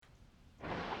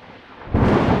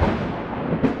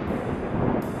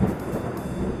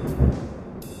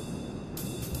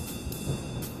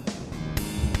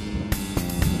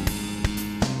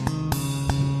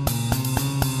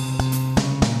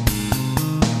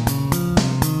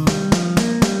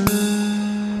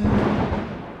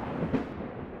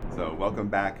welcome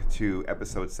back to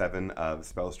episode 7 of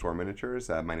Spellstorm Miniatures.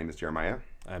 My name is Jeremiah,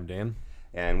 I'm Dan.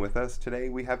 and with us today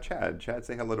we have Chad. Chad,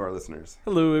 say hello to our listeners.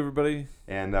 Hello, everybody.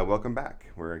 And welcome back.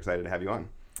 We're excited to have you on.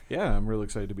 Yeah, I'm really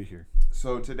excited to be here.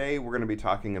 So today we're going to be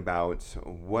talking about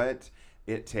what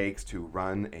it takes to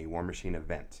run a War Machine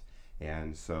event.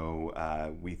 And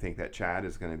so we think that Chad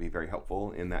is going to be very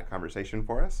helpful in that conversation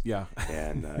for us. Yeah,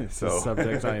 And it's so a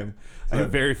subject I am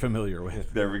very familiar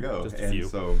with. there we go. Just a And few.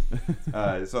 So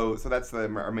that's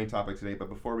our main topic today. But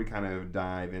before we kind of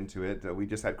dive into it, we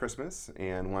just had Christmas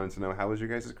and wanted to know, how was your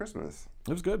guys' Christmas?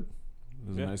 It was good. It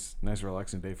was Yeah. a nice,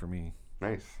 relaxing day for me.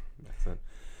 Nice. Excellent.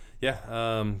 Yeah,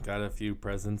 got a few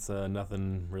presents.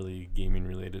 Nothing really gaming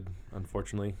related,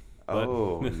 unfortunately. But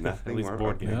Oh, nothing at least more?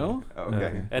 board Okay. game. No?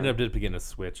 Okay. Ended up getting a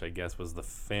Switch, I guess, was the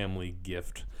family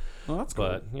gift. Well, that's cool.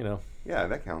 But, you know, Yeah,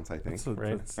 that counts, I think.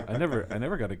 right. I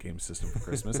never got a game system for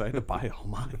Christmas. I had to buy all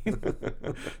mine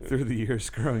through the years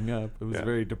growing up. I was Yeah. a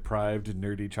very deprived and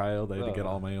nerdy child. I had to get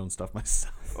all my own stuff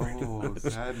myself. Oh,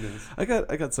 sadness. I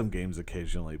got some games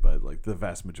occasionally, but like the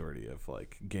vast majority of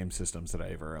like game systems that I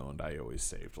ever owned, I always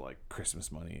saved like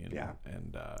Christmas money and Yeah.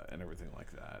 and everything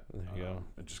like that. There you go.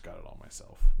 I just got it all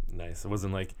myself. Nice. It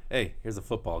wasn't like, hey, here's a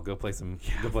football. Go play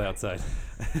outside.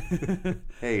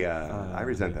 Hey, I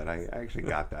resent that. I actually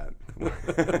got that.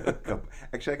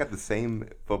 Actually, I got the same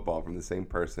football from the same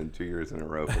person 2 years in a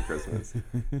row for Christmas.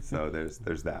 So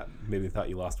there's that. Maybe they thought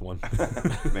you lost one.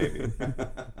 Maybe.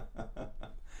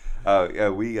 Yeah,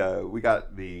 we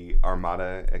got the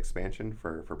Armada expansion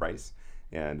for Bryce,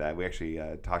 and we actually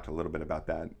talked a little bit about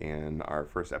that in our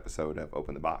first episode of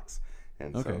Open the Box.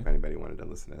 And so Okay. if anybody wanted to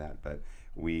listen to that, but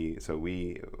we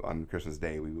on Christmas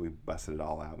Day we busted it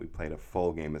all out. We played a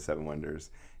full game of Seven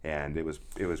Wonders, and it was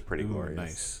pretty Ooh, glorious.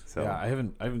 nice. So Yeah, I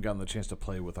haven't gotten the chance to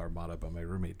play with Armada, but my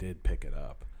roommate did pick it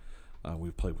up.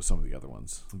 We've played with some of the other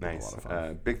ones. It's been a nice. lot of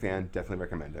fun. Big fan. Definitely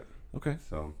recommend it. Okay,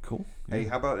 So cool. hey,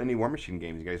 how about any War Machine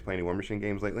games? You guys play any War Machine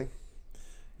games lately?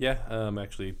 Yeah,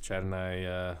 actually, Chad and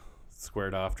I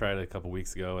squared off, tried it a couple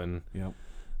weeks ago, and Yep.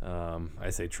 I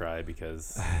say try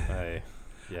because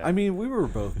yeah. I mean, we were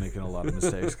both making a lot of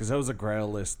mistakes because that was a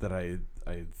Grail list that I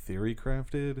theory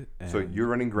crafted. And So you're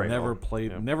running Grail. Never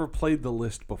played the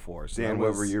list before. So Dan, that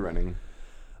what were you running?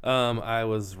 I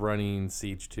was running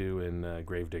Siege 2 and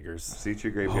Gravediggers.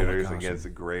 C2 Grave Oh my Diggers gosh, against the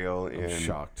Grail I'm in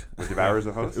shocked. the Devourers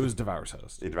of Hosts? It was Devour's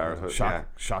Host. The Devourer's Host, yeah.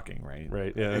 Shocking, right?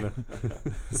 Right, yeah. I know.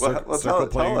 Well, Circle tell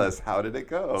playing- us, how did it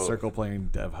go? Circle playing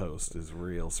Dev Host is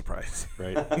real surprising.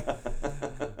 Right.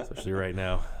 Especially right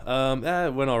now.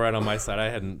 It went all right on my side. I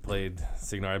hadn't played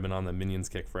Signar. I've been on the Minions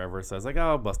kick forever. So I was like,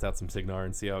 I'll bust out some Signar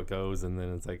and see how it goes. And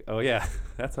then it's like, oh, yeah,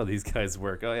 that's how these guys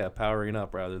work. Oh, yeah, powering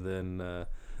up rather than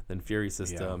Fury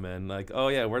system. And like, oh,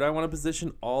 yeah, where do I want to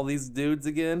position all these dudes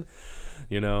again?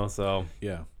 You know, so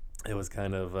Yeah. it was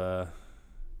kind of...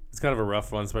 it's kind of a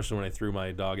rough one, especially when I threw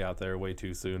my dog out there way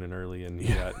too soon and early, and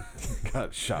he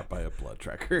Got shot by a blood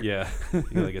tracker. he got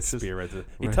like a spear right there.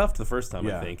 He right. toughed the first time,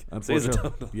 Yeah. I think. So he's a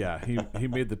Unfortunately, tough- yeah, he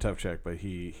made the tough check, but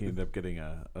he ended up getting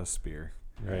a spear.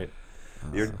 right.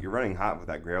 You're running hot with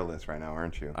that Grail list right now,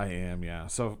 aren't you? I am, yeah.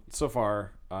 So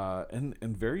far, and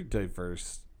very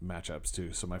diverse matchups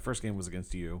too. So my first game was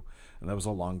against you, and that was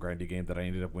a long grindy game that I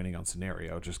ended up winning on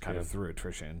scenario, just kind of through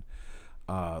attrition.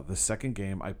 The second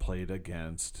game I played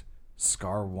against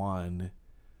Scar 1.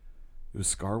 It was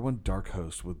Scar 1 Dark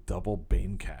Host with double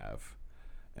Bane Cav,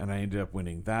 and I ended up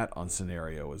winning that on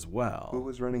scenario as well. Who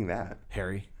was running that?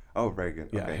 Harry. Oh, very good.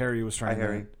 Yeah, Okay. Harry was trying Hi,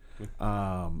 Harry.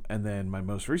 and then my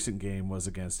most recent game was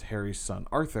against Harry's son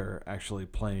Arthur, actually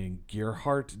playing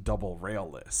Gearhart double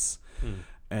railless,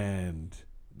 and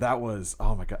that was,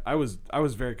 oh my god, I was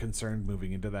very concerned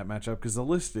moving into that matchup because the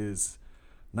list is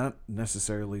not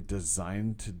necessarily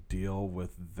designed to deal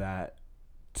with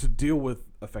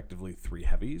effectively 3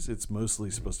 heavies. It's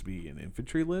mostly supposed to be an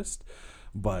infantry list,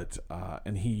 but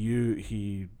and he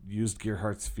used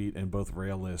Gearhart's feat and both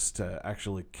railless to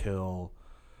actually kill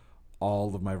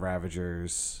all of my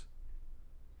Ravagers,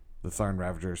 the Tharn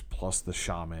Ravagers plus the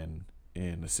Shaman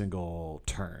in a single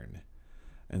turn.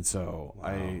 And so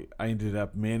Wow. I ended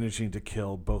up managing to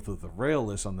kill both of the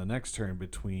railless on the next turn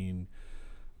between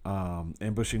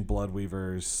ambushing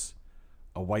Bloodweavers,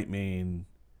 a White Mane,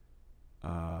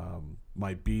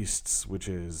 my beasts, which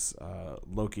is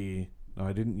Loki. No,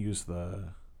 I didn't use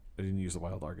the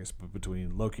Wild Argus, but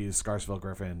between Loki, Scarsfell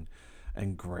Griffin,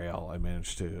 and Grail, I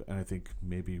managed to, and I think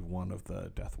maybe one of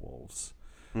the Death Wolves,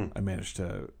 I managed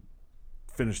to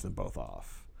finish them both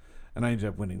off, and I ended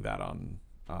up winning that on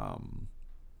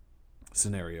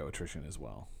scenario attrition as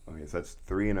well. Okay, so that's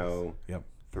 3-0. Yep.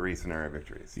 3 scenario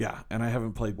victories. Yeah, and I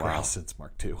haven't played Wow. Grail since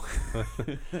Mark II.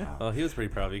 Well, he was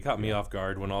pretty proud of you. He caught me off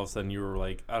guard when all of a sudden you were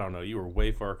like, I don't know, you were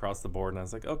way far across the board, and I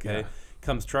was like, okay. Yeah.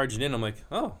 Comes charging in. I'm like,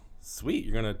 oh, sweet,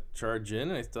 you're gonna charge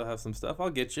in. I still have some stuff. I'll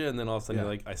get you. And then all of a sudden Yeah.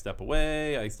 you're like, I step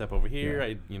away. I step over here.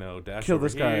 Yeah. I dash Kill over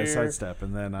this guy, I here. sidestep,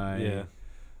 and then I Yeah.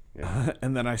 Yeah.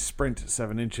 and then I sprint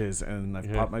 7 inches, and I've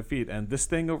Yeah. popped my feet, and this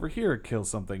thing over here kills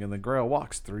something, and then Grail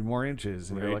walks 3 more inches,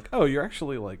 and you're Right. like, oh, you're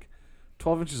actually like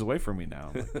 12 inches away from me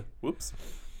now. I'm like, Whoops.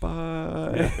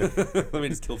 bye. Let me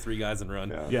just kill 3 guys and run.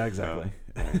 Yeah, exactly.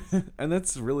 Nice. And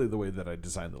that's really the way that I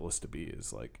designed the list to be,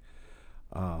 is like,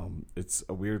 it's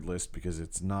a weird list because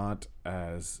it's not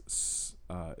as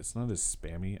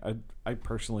spammy. I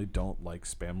personally don't like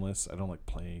spam lists. I don't like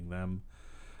playing them.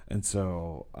 And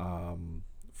so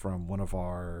from one of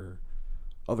our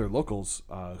other locals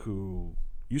who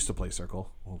used to play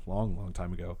Circle a long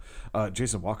time ago,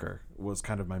 Jason Walker was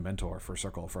kind of my mentor for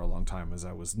Circle for a long time. As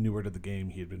I was newer to the game,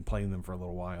 he had been playing them for a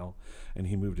little while, and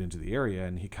he moved into the area,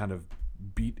 and he kind of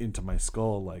beat into my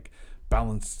skull like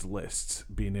balanced lists,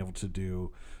 being able to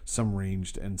do some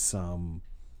ranged and some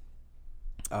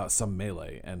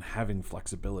melee, and having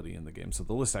flexibility in the game. So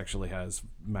the list actually has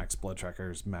max blood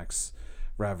trackers, max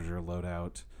Ravager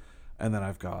loadout, and then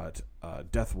I've got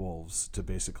Death Wolves to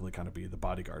basically kind of be the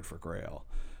bodyguard for Grail,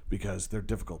 because they're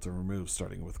difficult to remove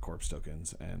starting with corpse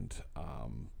tokens, and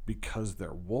because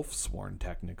they're wolf sworn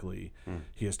technically,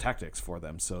 he has tactics for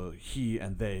them, so he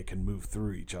and they can move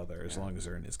through each other as long as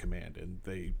they're in his command, and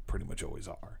they pretty much always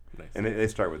are. Nice. And they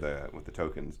start with the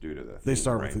tokens due to the They theme,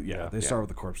 start right? with start with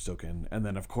the corpse token, and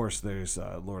then of course there's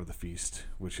Lord of the Feast,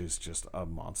 which is just a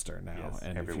monster now. Yes,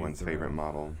 and if you everyone's throw- favorite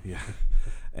model. Yeah,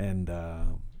 and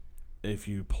if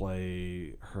you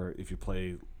play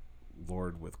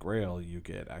Lord with Grail, you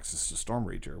get access to Storm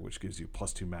Rager, which gives you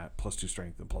 +2 mat, +2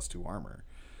 strength, and +2 armor.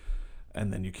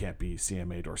 And then you can't be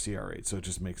CM8 or CR8, so it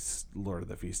just makes Lord of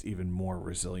the Feast even more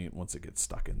resilient once it gets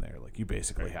stuck in there. Like, you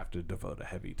basically have to devote a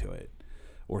heavy to it,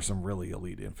 or some really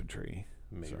elite infantry.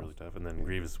 Make So- it really tough. And then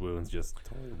Grievous Wounds just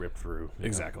totally rip through. you know?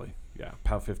 Exactly. Yeah.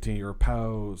 POW 15 or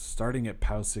POW starting at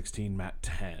POW 16 mat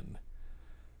 10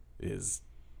 is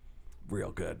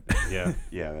real good. Yeah.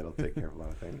 Yeah, that'll take care of a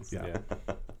lot of things. Yeah.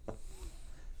 Yeah.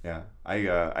 Yeah,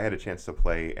 I had a chance to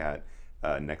play at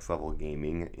Next Level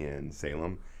Gaming in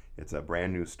Salem. It's a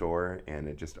brand new store, and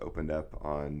it just opened up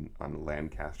on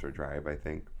Lancaster Drive, I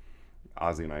think.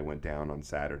 Ozzy and I went down on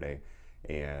Saturday,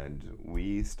 and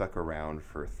we stuck around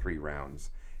for 3 rounds.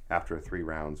 After 3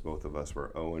 rounds, both of us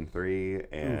were 0-3,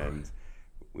 and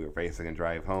we were facing a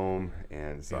drive home,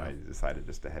 and so I decided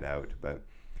just to head out. But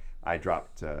I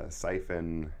dropped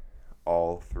Siphon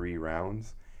all 3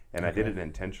 rounds. And I did it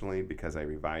intentionally because I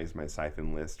revised my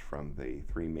Siphon list from the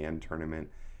 3-man tournament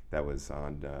that was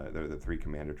on the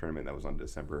 3-commander tournament that was on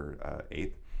December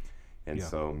 8th. And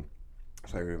so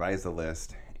I revised the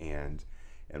list, and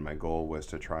my goal was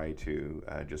to try to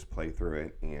just play through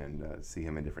it and see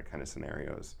him in different kind of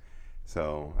scenarios.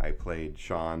 So I played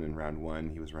Sean in round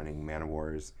 1. He was running Mana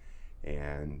Wars,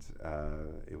 and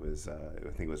it was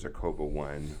I think it was Zarkova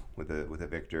 1 with a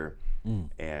Victor,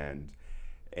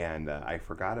 and I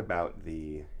forgot about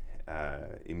the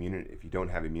immunity. If you don't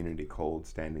have immunity cold,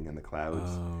 standing in the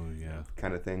clouds,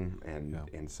 kind of thing, and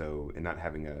not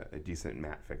having a decent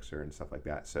mat fixer and stuff like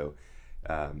that. So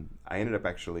I ended up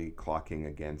actually clocking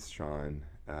against Sean,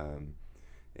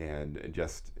 and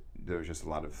there was just a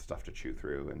lot of stuff to chew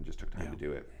through, and just took time to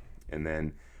do it. And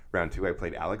then round 2, I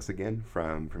played Alex again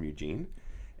from Eugene.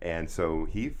 And so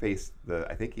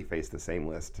I think he faced the same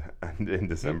list in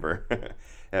December,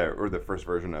 or the first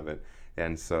version of it.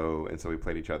 And so we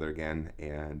played each other again,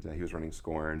 and he was running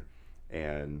Scorn,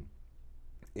 and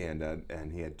he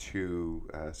had 2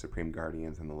 Supreme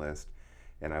Guardians in the list,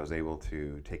 and I was able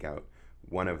to take out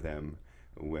one of them,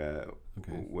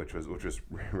 which was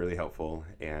really helpful,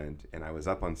 and I was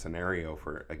up on scenario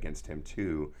against him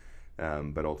too,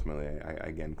 but ultimately I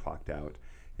again clocked out.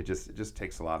 It just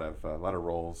takes a lot of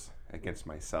rolls against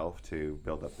myself to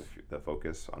build up the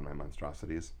focus on my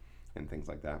monstrosities and things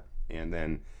like that. And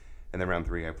then round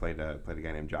 3, I played a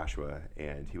guy named Joshua,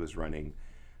 and he was running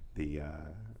the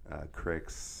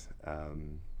Crix,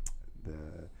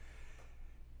 the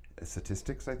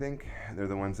statistics. I think they're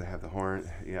the ones that have the horn.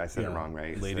 Yeah, I said it wrong,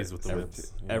 right? Ladies with the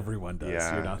whips. Everyone does.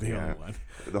 Yeah, You're not the only one.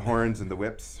 The horns and the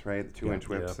whips, right? The 2-inch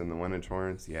whips Yeah. and the 1-inch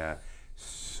horns. Yeah,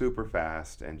 super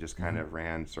fast, and just kind of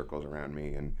ran circles around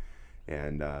me, and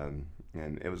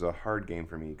it was a hard game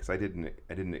for me because I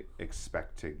didn't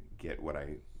expect to get what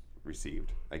I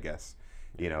received. I guess,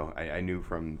 I knew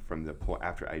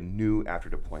after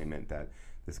deployment that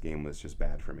this game was just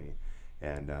bad for me,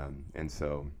 and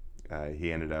so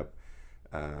he ended up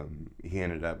he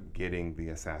ended up getting the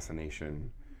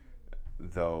assassination,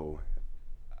 though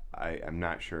I'm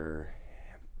not sure.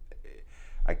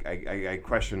 I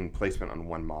question placement on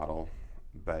one model,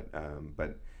 but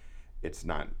it's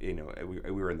not, we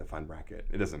were in the fun bracket.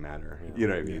 It doesn't matter. Yeah. You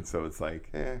know what I mean? Yeah. So it's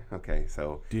like, okay.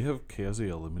 So do you have Chaos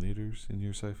Eliminators in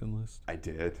your Siphon list? I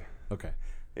did. Okay.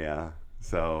 Yeah.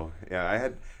 So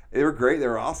they were great. They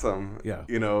were awesome. Yeah.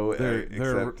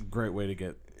 They're a great way to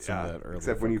get some of that early.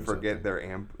 Except when you forget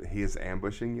his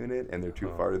ambushing unit and they're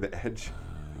too far to the edge.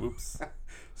 Whoops.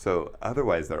 So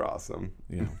otherwise they're awesome.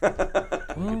 Yeah.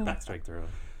 Get back strike through.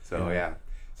 So yeah.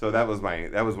 So that was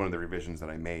one of the revisions that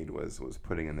I made was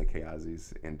putting in the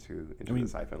Chaosies into the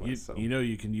Siphon list. So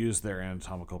you can use their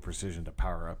anatomical precision to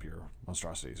power up your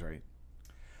monstrosities, right?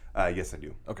 Yes, I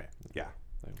do. Okay. Yeah.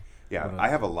 Yeah, I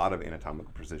have a lot of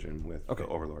anatomical precision with the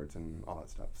overlords and all that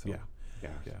stuff. So yeah.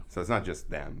 So it's not just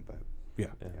them, but yeah.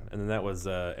 And then that was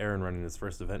Aaron running his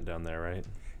first event down there, right?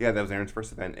 Yeah, that was Aaron's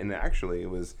first event, and actually it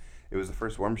was the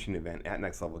first War Machine event at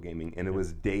Next Level Gaming, and it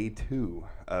was day 2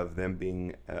 of them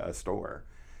being a store.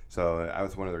 So that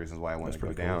was one of the reasons why I wanted to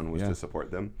go down was to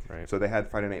support them. Right. So they had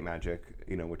Friday Night Magic,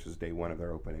 which was day 1 of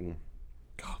their opening.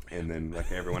 Oh, and then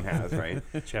like everyone has, right?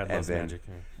 Chad loves magic.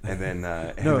 And then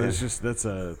it's just that's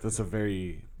a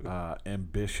very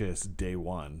ambitious day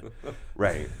 1,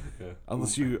 right?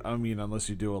 Unless you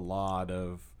do a lot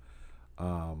of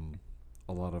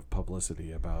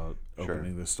publicity about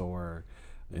opening the store,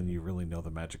 and you really know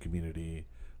the Magic community,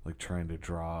 like trying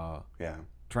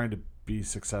to be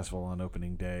successful on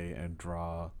opening day and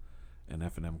draw an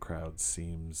F&M crowd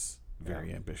seems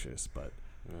very ambitious, but.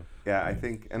 I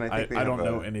think I don't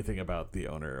know anything about the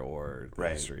owner or the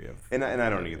history of, and I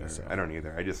don't either. So. I don't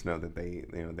either. I just know that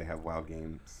they have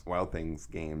Wild Things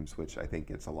games, which I think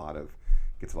gets a lot of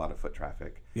foot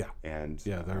traffic. Yeah, and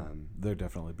they're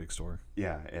definitely a big store.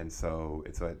 Yeah, and so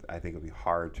I think it'll be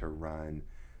hard to run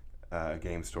a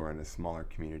game store in a smaller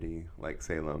community like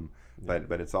Salem,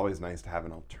 but it's always nice to have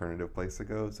an alternative place to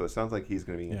go. So it sounds like he's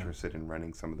going to be interested in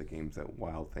running some of the games that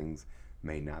Wild Things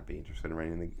may not be interested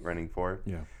in running for.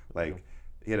 Yeah. Like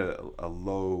he had a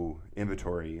low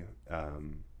inventory,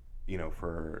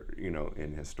 for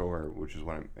in his store, which is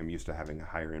what I'm used to having a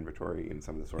higher inventory in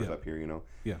some of the stores up here.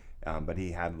 Yeah. But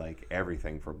he had like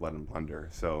everything for Blood and Plunder,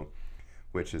 so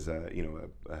which is a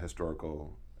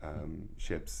historical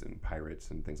ships and pirates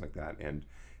and things like that, and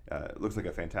it looks like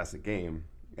a fantastic game.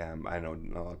 I know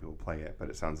not a lot of people play it, but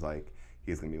it sounds like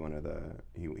he's going to be one of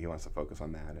he wants to focus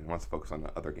on that and wants to focus on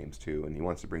the other games too, and he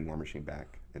wants to bring War Machine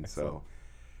back. And so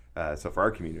for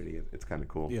our community, it's kind of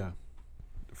cool. Yeah.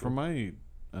 From my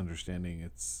understanding,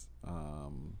 it's I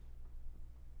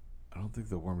don't think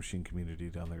the War Machine community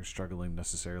down there is struggling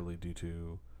necessarily due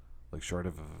to like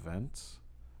shortage of events.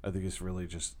 I think it's really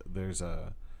just there's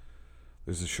a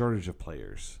shortage of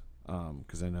players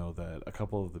because I know that a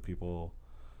couple of the people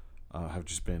have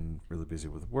just been really busy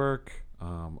with work,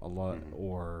 a lot,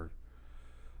 or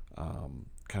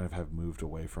kind of have moved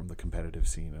away from the competitive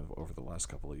scene over the last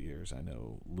couple of years. I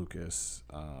know Lucas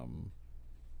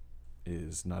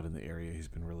is not in the area. He's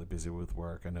been really busy with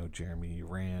work. I know Jeremy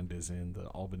Rand is in the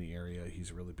Albany area.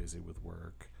 He's really busy with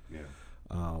work. Yeah.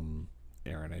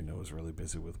 Aaron, I know, is really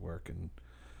busy with work, and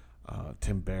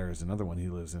Tim Bear is another one. He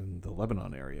lives in the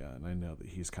Lebanon area, and I know that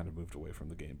he's kind of moved away from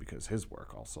the game because his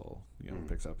work also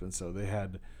picks up. And so they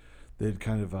had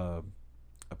kind of a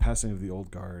passing of the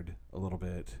old guard a little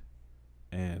bit,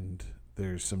 and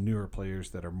there's some newer players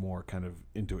that are more kind of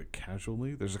into it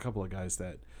casually. There's a couple of guys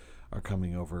that are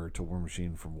coming over to War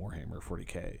Machine from Warhammer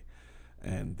 40K,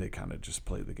 and they kind of just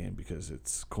play the game because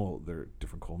it's cool. They're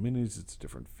different cool minis. It's a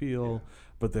different feel,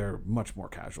 but they're much more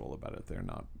casual about it. They're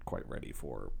not quite ready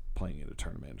for playing in a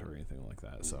tournament or anything like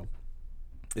that. So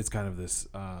it's kind of this,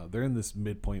 they're in this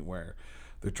midpoint where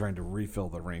they're trying to refill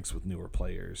the ranks with newer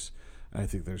players. And I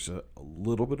think there's a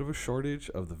little bit of a shortage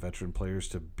of the veteran players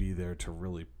to be there to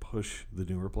really push the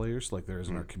newer players like there is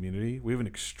in our community. We have an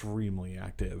extremely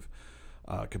active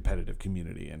competitive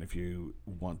community, and if you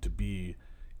want to be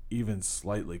even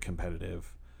slightly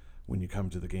competitive when you come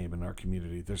to the game in our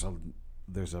community, there's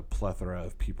a plethora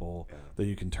of people that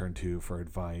you can turn to for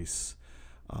advice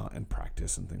and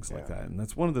practice and things like that. And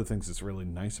that's one of the things that's really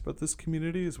nice about this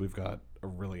community is we've got a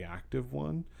really active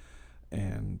one,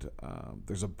 and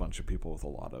there's a bunch of people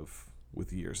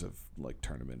with years of like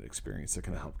tournament experience that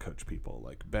can help coach people.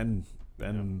 Like Ben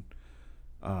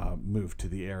moved to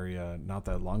the area not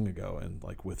that long ago, and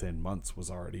like within months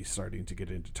was already starting to get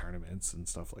into tournaments and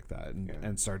stuff like that,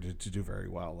 and started to do very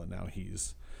well. And now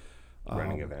he's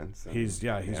running events. He's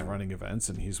running events,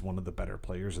 and he's one of the better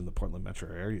players in the Portland metro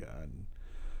area.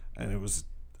 And it was,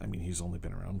 I mean, he's only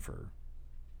been around for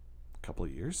couple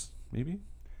of years, maybe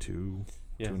 2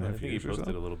 Yeah, 2.5 I think years he or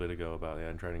posted so. a little bit ago about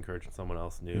and trying to encourage someone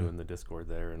else new in the Discord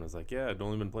there, and was like, yeah, I'd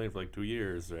only been playing for like 2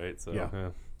 years, right? So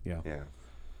Yeah.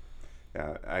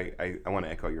 I want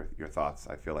to echo your thoughts.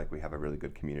 I feel like we have a really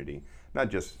good community, not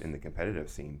just in the competitive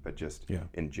scene, but just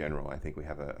in general. I think we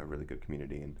have a really good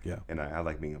community, and I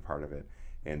like being a part of it.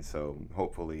 And so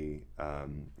hopefully,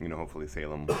 hopefully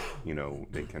Salem,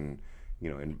 they can,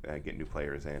 get new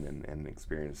players in and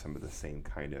experience some of the same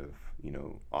kind of,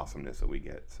 awesomeness that we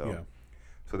get. So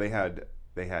they had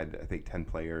I think 10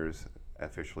 players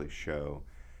officially show.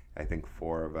 I think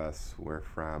 4 of us were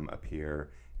from up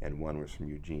here, and 1 was from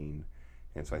Eugene.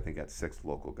 And so I think that's 6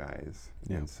 local guys,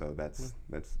 and so that's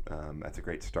a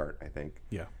great start, I think.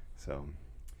 Yeah. So,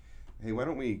 hey, why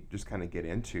don't we just kind of get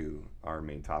into our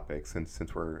main topic since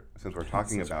we're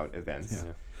talking about events,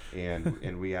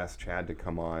 and we asked Chad to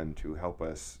come on to help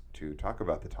us to talk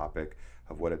about the topic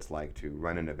of what it's like to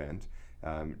run an event.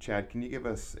 Chad, can you give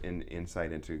us an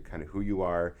insight into kind of who you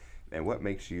are and what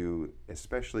makes you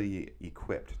especially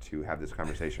equipped to have this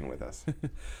conversation with us?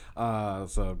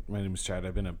 So my name is Chad.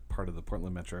 I've been a part of the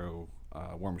Portland Metro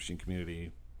War Machine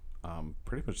community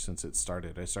pretty much since it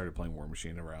started. I started playing War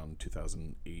Machine around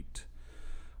 2008,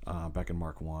 back in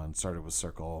Mark 1. Started with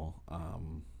Circle. A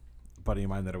buddy of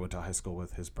mine that I went to high school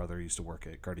with, his brother used to work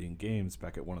at Guardian Games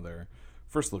back at one of their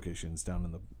first locations down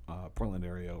in the Portland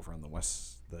area over on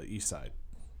the east side.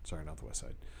 Sorry, not the west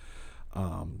side.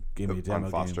 Gave me a demo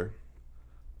on Foster? game.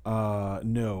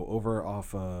 No, over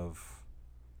off of,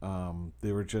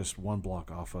 they were just one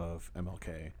block off of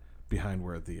MLK, behind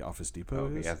where the Office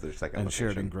Depot is. Yeah, their second and location.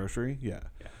 Sheridan Grocery. Yeah.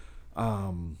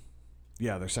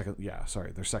 Their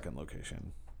second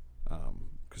location.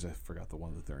 Because I forgot the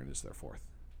one that they're in is their fourth.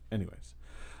 Anyways,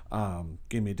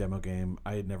 gave me a demo game.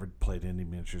 I had never played any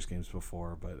miniatures games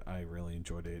before, but I really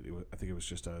enjoyed it. I think it was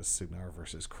just a Signar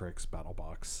versus Crix battle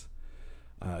box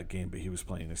game, but he was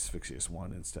playing Asphyxious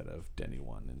 1 instead of Denny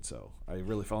 1, and so I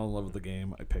really fell in love with the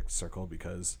game. I picked Circle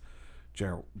because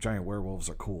giant werewolves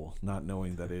are cool, not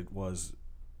knowing that it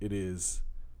is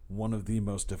one of the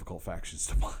most difficult factions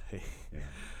to play.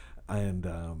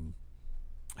 And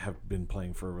have been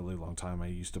playing for a really long time. I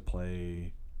used to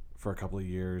play for a couple of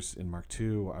years in Mark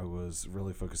II. I was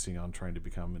really focusing on trying to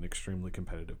become an extremely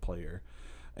competitive player,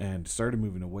 and started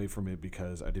moving away from it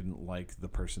because I didn't like the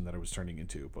person that I was turning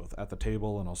into, both at the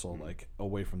table and also like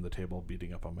away from the table,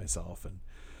 beating up on myself and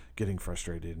getting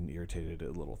frustrated and irritated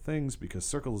at little things, because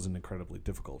Circle is an incredibly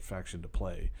difficult faction to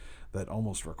play that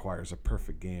almost requires a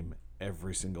perfect game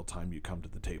every single time you come to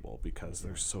the table, because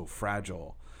they're so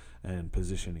fragile and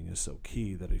positioning is so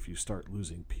key that if you start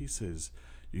losing pieces,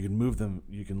 you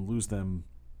can lose them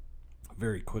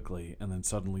very quickly, and then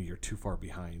suddenly you're too far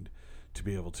behind to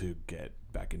be able to get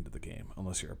back into the game,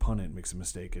 unless your opponent makes a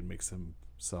mistake and makes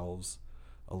themselves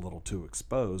a little too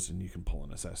exposed, and you can pull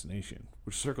an assassination,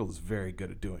 which Circle is very good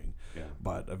at doing.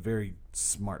 But a very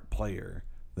smart player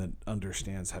that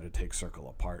understands how to take Circle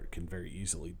apart can very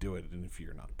easily do it, and if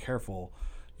you're not careful,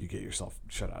 you get yourself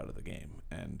shut out of the game,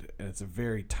 and it's a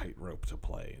very tight rope to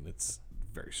play, and it's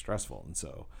very stressful. And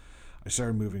so I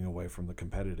started moving away from the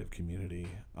competitive community,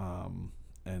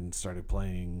 and started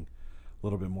playing a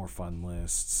little bit more fun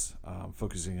lists,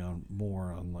 focusing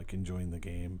more on like enjoying the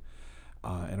game,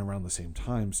 and around the same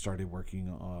time started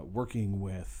working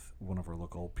with one of our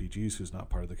local PGs who's not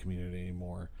part of the community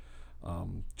anymore,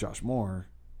 Josh Moore,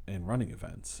 in running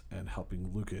events and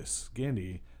helping Lucas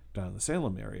Gandy down in the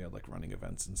Salem area, like running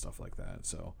events and stuff like that.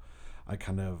 So I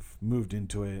kind of moved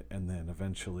into it, and then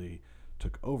eventually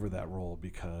took over that role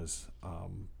because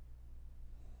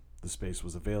the space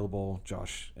was available.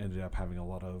 Josh ended up having a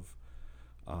lot of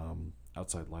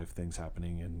outside life things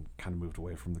happening and kind of moved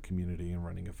away from the community and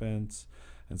running events,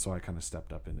 and so I kind of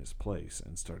stepped up in his place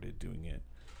and started doing it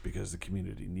because the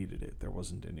community needed it. There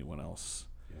wasn't anyone else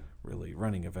really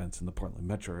running events in the Portland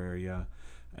metro area,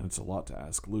 and it's a lot to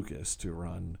ask Lucas to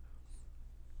run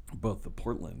both the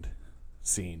Portland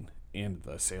scene and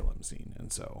the Salem scene,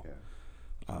 and so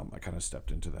I kind of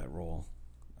stepped into that role.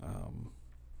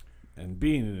 And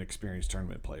being an experienced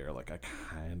tournament player, like I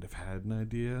kind of had an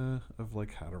idea of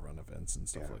like how to run events and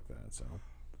stuff like that. So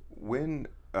when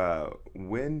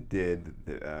did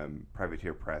the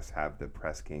Privateer Press have the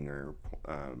Press Ganger?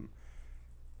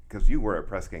 Because you were a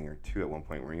Press Ganger too at one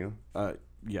point, were you?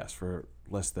 Yes, for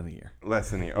less than a year.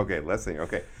 Less than a year. Okay, less than a year.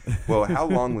 Okay. Well, how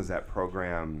long was that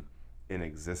program in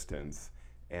existence,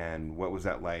 and what was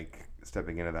that like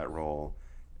stepping into that role?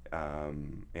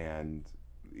 And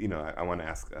I want to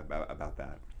ask about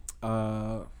that.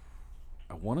 I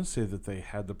want to say that they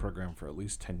had the program for at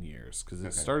least 10 years, because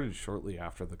it started shortly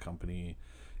after the company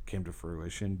came to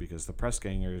fruition, because the press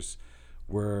gangers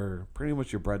were pretty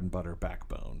much your bread and butter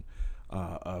backbone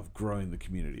of growing the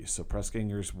community. So press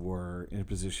gangers were in a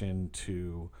position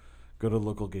to go to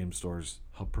local game stores,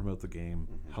 help promote the game,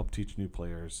 help teach new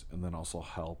players, and then also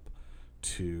help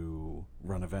to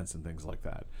run events and things like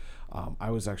that.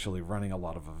 I was actually running a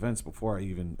lot of events before I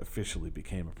even officially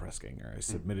became a press ganger. I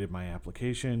submitted my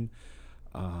application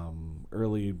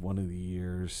early one of the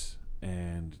years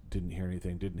and didn't hear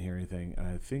anything. And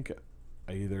I think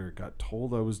I either got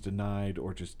told I was denied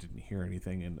or just didn't hear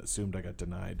anything and assumed I got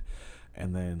denied.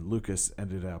 And then Lucas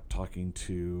ended up talking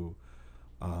to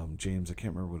James. I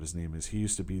can't remember what his name is. He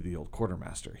used to be the old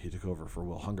quartermaster. He took over for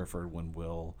Will Hungerford when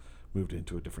Will moved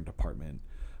into a different department.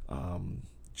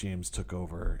 James took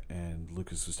over, and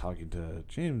Lucas was talking to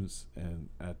James and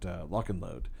at Lock and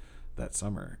Load that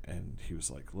summer, and he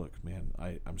was like, look, man,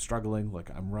 I'm struggling. Like,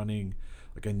 I'm running,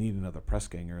 like, I need another press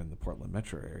ganger in the Portland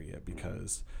metro area,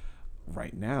 because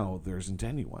right now there isn't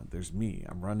anyone. There's me.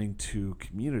 I'm running 2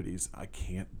 communities. I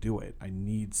can't do it. I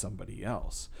need somebody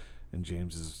else. And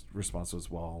James's response was,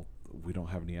 well, we don't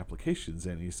have any applications.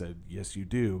 And he said, yes, you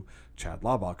do. Chad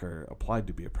Laubacher applied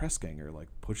to be a press ganger, like,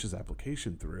 push his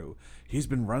application through. He's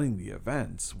been running the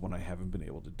events when I haven't been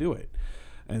able to do it.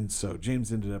 And so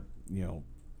James ended up,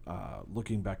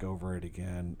 looking back over it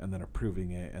again and then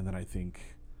approving it. And then I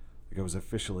think I was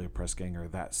officially a press ganger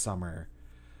that summer.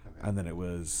 Okay. And then it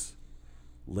was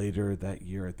later that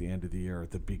year, at the end of the year,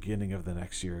 at the beginning of the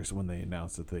next year, is when they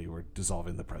announced that they were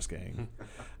dissolving the press gang.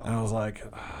 And I was like,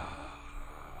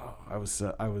 I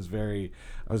was very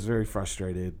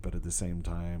frustrated, but at the same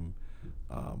time,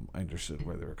 I understood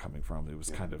where they were coming from. It was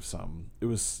kind of some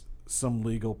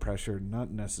legal pressure,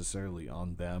 not necessarily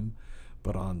on them,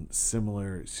 but on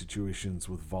similar situations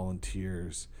with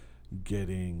volunteers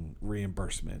getting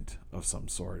reimbursement of some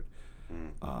sort.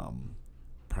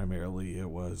 Primarily, it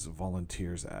was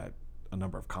volunteers at a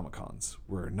number of Comic-Cons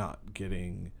were not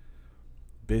getting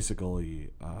basically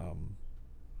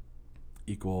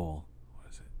equal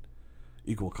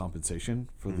compensation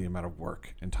for the amount of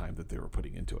work and time that they were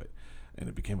putting into it. And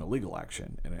it became a legal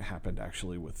action, and it happened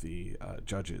actually with the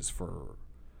judges for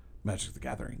Magic the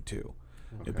Gathering too.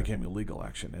 Okay. It became a legal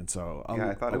action, and so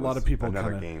I thought a lot of people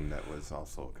another game that was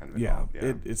also kind of involved.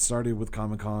 It started with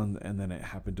Comic-Con, and then it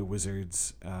happened to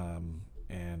Wizards,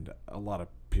 and a lot of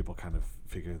people kind of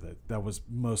figured that was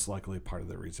most likely part of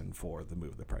the reason for the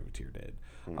move that Privateer did.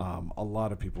 A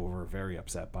lot of people were very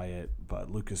upset by it,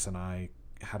 but Lucas and I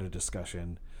had a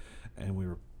discussion, and we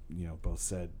were, both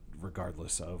said,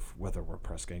 regardless of whether we're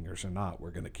press gangers or not,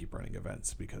 we're going to keep running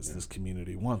events because this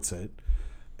community wants it,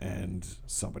 and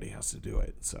somebody has to do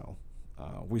it. So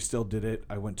we still did it.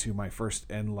 I went to my first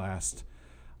and last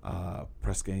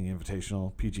press gang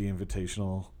invitational, PG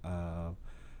invitational,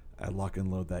 at Lock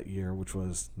and Load that year, which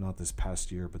was not this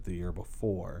past year, but the year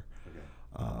before.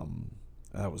 Okay.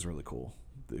 That was really cool.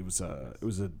 It's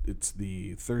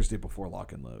the Thursday before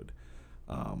Lock and Load.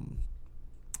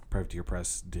 Privateer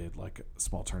Press did like a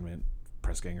small tournament,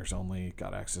 press gangers only,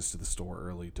 got access to the store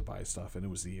early to buy stuff, and it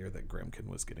was the year that Grimkin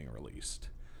was getting released.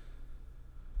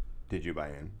 Did you buy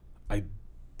in? I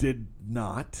did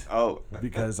not. Oh.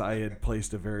 Because I had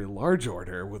placed a very large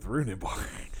order with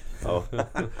Runeborn. Oh.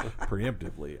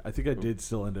 Preemptively. I think I did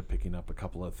still end up picking up a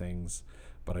couple of things,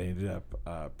 but I ended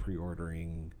up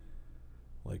pre-ordering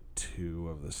like 2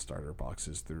 of the starter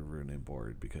boxes through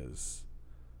Runeborn because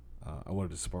I wanted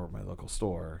to support my local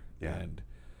store, and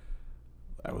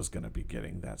I was going to be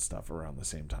getting that stuff around the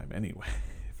same time anyway.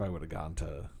 If I would have gone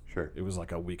to, it was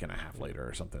like a week and a half later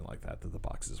or something like that the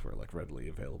boxes were like readily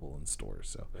available in stores.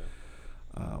 So,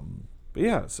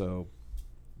 so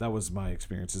that was my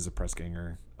experience as a press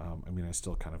ganger. I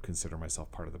still kind of consider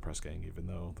myself part of the press gang, even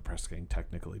though the press gang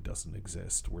technically doesn't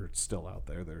exist. We're still out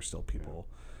there. There are still people.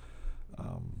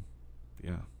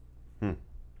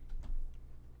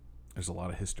 There's a lot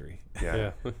of history.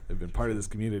 Yeah. I've been part of this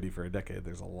community for a decade.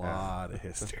 There's a lot of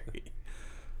history.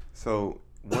 So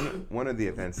one of the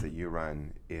events that you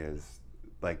run is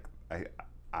like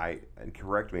I and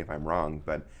correct me if I'm wrong,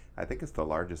 but I think it's the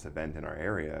largest event in our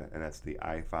area, and that's the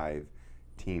I-5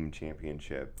 Team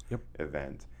Championship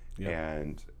event. Yep.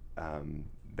 And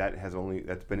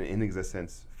that's been in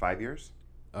existence 5 years?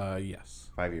 Yes.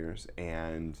 5 years.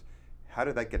 And how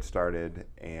did that get started,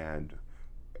 and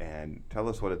tell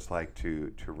us what it's like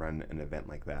to run an event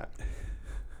like that.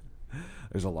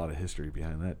 There's a lot of history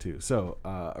behind that too. So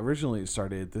originally it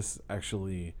started,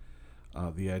 the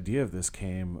idea of this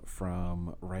came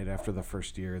from right after the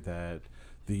first year that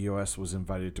the U.S. was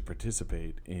invited to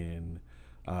participate in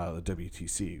the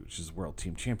WTC, which is World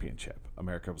Team Championship.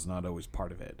 America was not always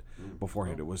part of it.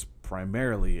 Beforehand, it was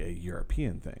primarily a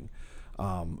European thing.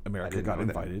 America got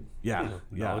invited.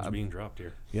 Knowledge being dropped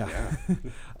here.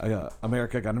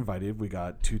 America got invited. We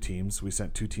got 2 teams. We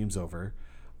sent 2 teams over.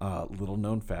 Little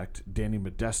known fact, Danny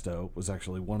Modesto was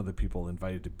actually one of the people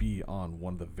invited to be on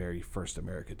one of the very first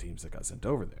America teams that got sent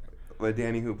over there. Well,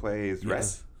 Danny who plays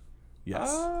Rest? Yes.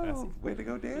 Oh, way to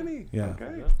go, Danny. Yeah.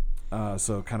 Okay.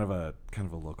 So kind of a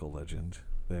local legend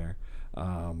there.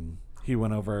 He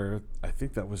went over. I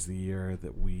think that was the year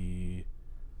that we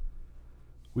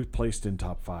placed in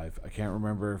top 5. I can't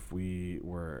remember if we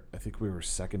were. I think we were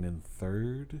 2nd and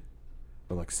 3rd,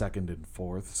 or like 2nd and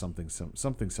 4th, something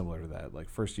similar to that. Like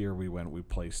first year we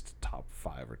placed top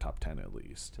 5 or top 10 at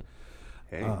least.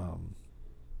 Hey.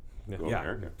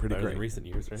 Pretty great in recent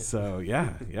years, right? So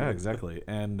yeah, exactly.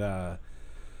 And while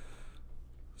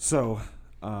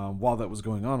that was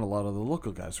going on, a lot of the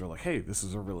local guys were like, "Hey, this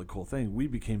is a really cool thing." We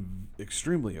became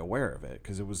extremely aware of it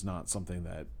because it was not something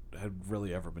that had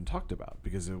really ever been talked about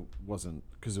because it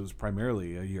was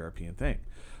primarily a European thing.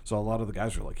 So a lot of the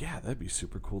guys were like, "Yeah, that'd be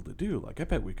super cool to do. Like, I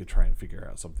bet we could try and figure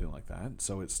out something like that."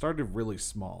 So it started really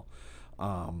small.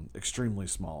 Extremely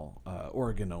small,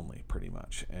 Oregon only pretty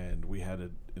much, and we had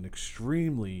an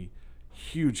extremely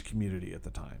huge community at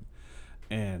the time,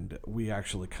 and we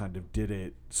actually kind of did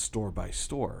it store by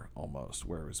store almost,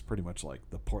 where it was pretty much like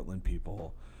the Portland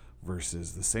people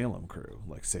versus the Salem crew,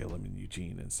 like Salem and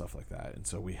Eugene and stuff like that. And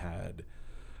so I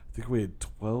think we had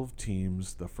 12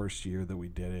 teams the first year that we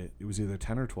did it. It was either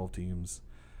 10 or 12 teams,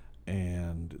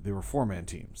 and they were 4-man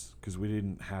teams because we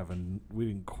didn't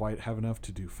quite have enough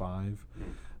to do 5.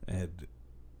 And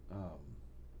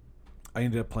I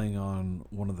ended up playing on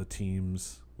one of the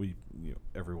teams.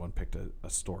 Everyone picked a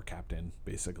store captain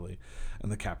basically,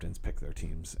 and the captains picked their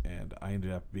teams. And I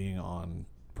ended up being on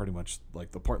pretty much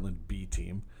like the Portland B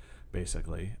team,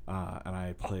 basically. And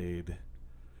I played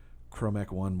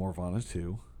Chromec 1, Morvana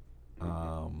 2,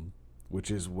 which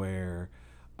is where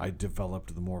I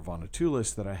developed the Morvana 2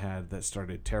 list that I had that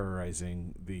started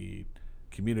terrorizing the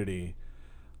community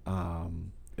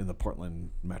in the Portland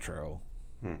metro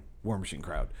War Machine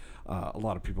crowd. A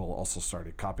lot of people also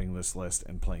started copying this list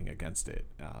and playing against it.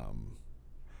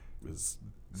 It was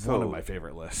one of my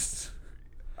favorite lists.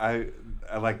 I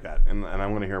like that, and I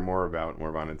want to hear more about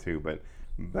Morvana 2, but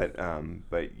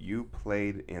you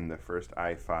played in the first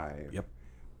I-5. Yep.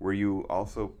 Were you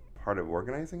also part of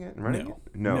organizing it and running it?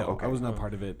 No. Okay. I was not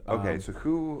part of it. Okay, so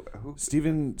who?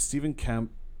 Stephen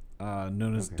Kemp,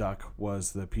 known as Duck,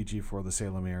 was the PG for the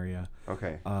Salem area.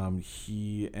 Okay.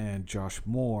 He and Josh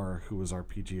Moore, who was our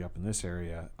PG up in this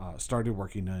area, started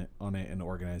working on it and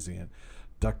organizing it.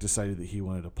 Duck decided that he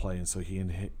wanted to play, and so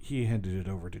he handed it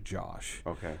over to Josh.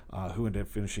 Okay. Who ended up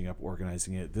finishing up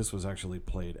organizing it. This was actually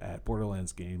played at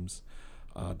Borderlands Games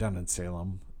down in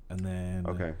Salem, and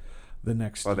then the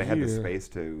next year, they had the space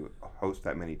to host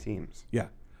that many teams. Yeah.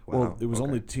 Wow. Well, it was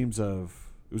only teams of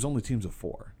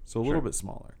 4, so a little bit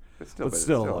smaller. But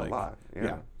still like, a lot.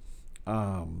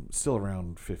 Yeah. Still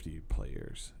around 50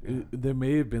 players. Yeah. There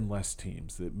may have been less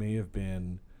teams. It may have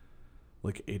been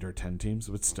like 8 or 10 teams,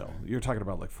 but still, you're talking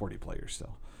about like 40 players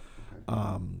still.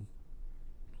 Okay.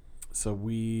 So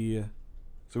we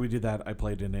did that. I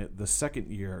played in it. The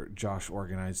second year, Josh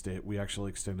organized it. We actually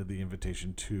extended the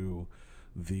invitation to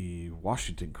the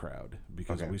Washington crowd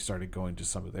because we started going to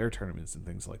some of their tournaments and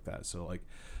things like that. So like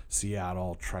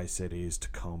Seattle, Tri-Cities,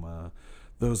 Tacoma,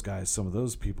 those guys, some of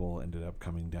those people ended up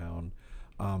coming down.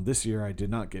 This year I did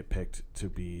not get picked to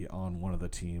be on one of the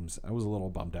teams. I was a little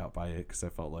bummed out by it because I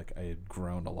felt like I had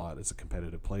grown a lot as a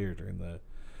competitive player during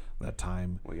that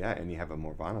time. Well, yeah, and you have a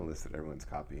Morvana list that everyone's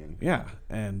copying. Yeah,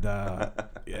 and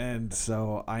and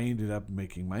so I ended up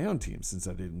making my own team since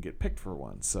I didn't get picked for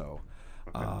one. So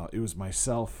it was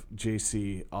myself,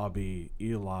 JC, Abby,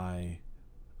 Eli.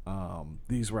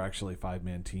 These were actually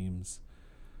 5-man teams,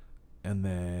 and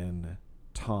then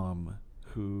Tom,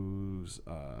 who's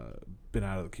been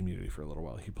out of the community for a little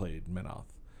while. He played Menoth.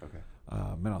 Okay.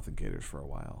 Menoth and Gators for a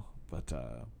while, but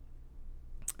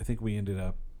I think we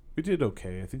did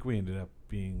okay. I think we ended up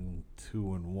being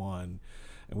 2-1,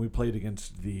 and we played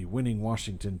against the winning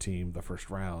Washington team the first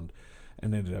round,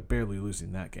 and ended up barely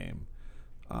losing that game.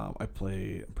 I'm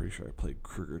pretty sure I played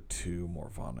Kruger 2,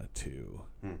 Morvana 2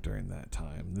 during that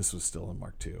time. This was still in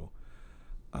Mark II.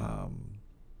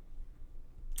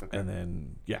 And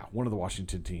then, one of the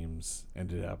Washington teams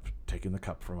ended up taking the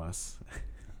cup from us.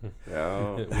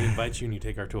 Oh. We invite you and you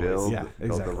take our toys.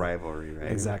 Build the rivalry, right?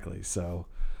 Exactly. So,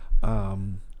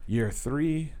 year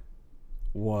 3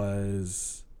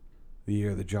 was the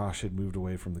year that Josh had moved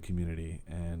away from the community,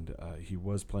 and he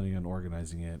was planning on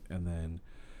organizing it, and then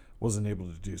wasn't able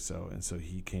to do so, and so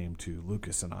he came to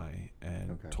Lucas and I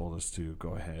and told us to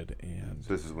go ahead and.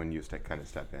 So this is when you kind of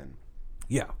step in.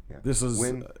 Yeah. This is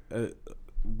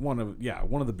one of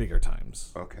the bigger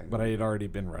times. Okay. But I had already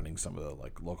been running some of the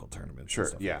like local tournaments. Sure. And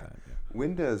stuff Yeah. Like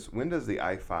that. When does the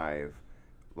I-5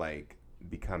 like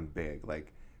become big?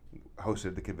 Like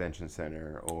hosted the convention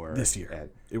center or this year?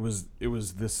 It was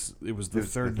the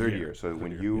third year. So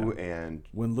when you and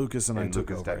when Lucas and I took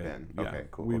Lucas over stepped in. Yeah, okay.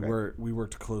 Cool. We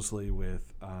worked closely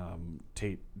with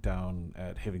Tate down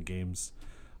at Haven Games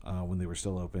when they were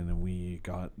still open, and we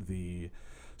got the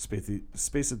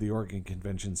space at the Oregon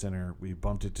Convention Center. We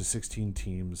bumped it to 16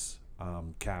 teams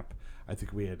cap. I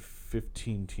think we had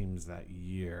 15 teams that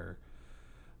year,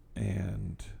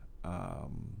 and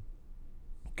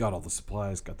got all the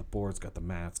supplies, got the boards, got the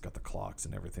mats, got the clocks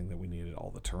and everything that we needed, all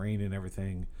the terrain and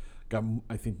everything. Got,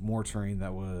 I think, more terrain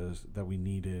that we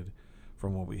needed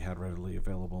from what we had readily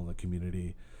available in the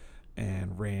community,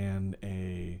 and ran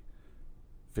a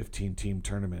 15-team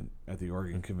tournament at the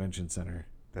Oregon Convention Center.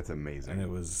 That's amazing. And it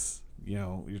was,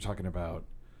 you're talking about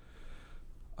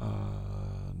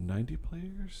 90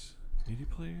 players, 80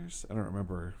 players. I don't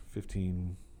remember.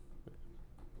 15.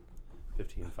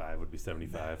 15-5 would be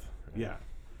 75.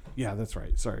 Yeah, that's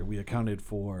right. Sorry, we accounted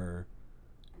for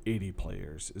 80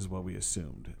 players is what we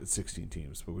assumed. It's 16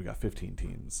 teams, but we got 15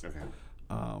 teams. Okay.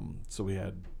 So we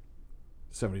had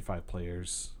 75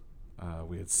 players.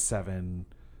 We had seven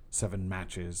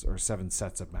matches or 7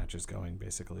 sets of matches going,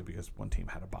 basically, because one team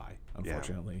had a bye,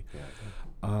 unfortunately.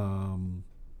 Yeah.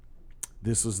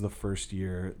 This was the first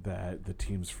year that the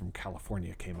teams from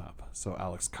California came up. So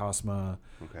Alex Cosma,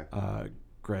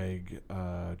 Greg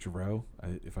Giroux,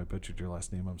 if I butchered your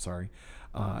last name, I'm sorry,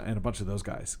 and a bunch of those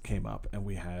guys came up, and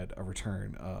we had a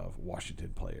return of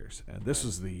Washington players. And this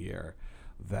was the year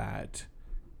that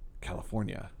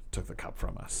California took the cup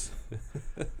from us.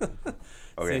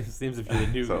 Okay. Seems if you're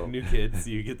the new kids,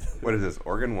 you get. What is this?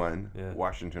 Oregon won,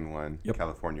 Washington won, Yep.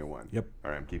 California won. Yep.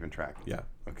 All right, I'm keeping track. Yeah.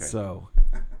 Okay. So,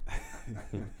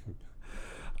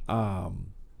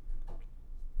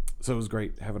 so it was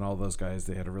great having all those guys.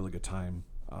 They had a really good time.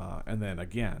 And then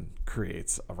again,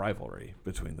 creates a rivalry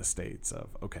between the states of,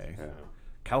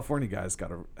 California guys got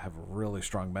to have a really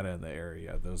strong meta in the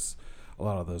area. A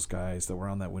lot of those guys that were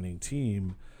on that winning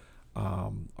team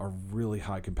are really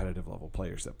high competitive level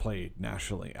players that played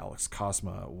nationally. Alex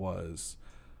Cosma was,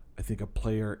 I think, a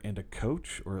player and a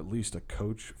coach, or at least a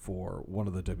coach for one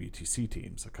of the WTC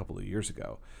teams a couple of years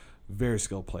ago. Very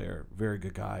skilled player, very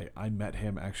good guy. I met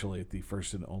him actually at the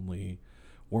first and only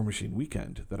War Machine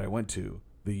weekend that I went to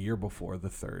the year before the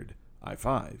third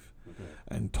I-5,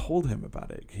 and told him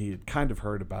about it. He had kind of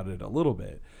heard about it a little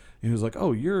bit. He was like,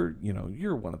 "Oh, you're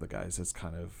one of the guys that's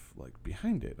kind of like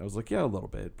behind it." I was like, "Yeah, a little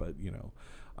bit, but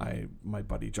my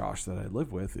buddy Josh that I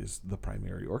live with is the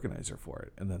primary organizer for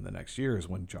it." And then the next year is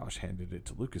when Josh handed it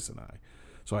to Lucas and I.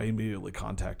 So I immediately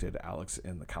contacted Alex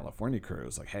and the California crew. I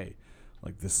was like, "Hey,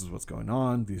 like, this is what's going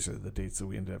on. These are the dates that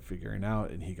we ended up figuring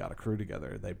out." And he got a crew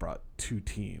together. They brought 2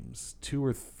 teams, 2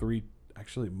 or 3,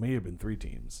 actually it may have been 3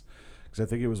 teams, because I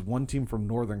think it was 1 team from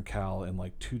Northern Cal and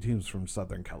like 2 teams from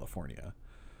Southern California,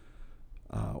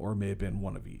 or it may have been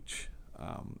 1 of each.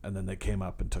 And then they came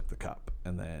up and took the cup.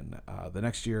 And then the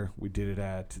next year we did it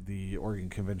at the Oregon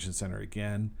Convention Center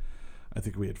again. I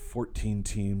think we had 14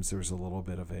 teams. There was a little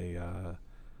bit of a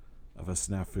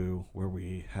snafu where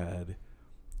we had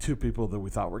 2 people that we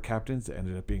thought were captains that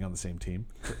ended up being on the same team.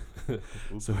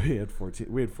 So we had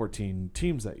 14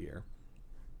 teams that year.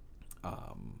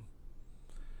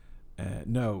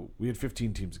 No, we had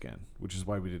 15 teams again, which is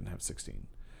why we didn't have 16.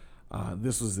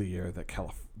 This was the year that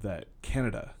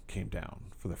Canada came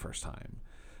down for the first time,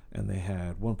 and they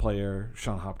had 1 player,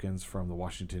 Sean Hopkins, from the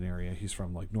Washington area. He's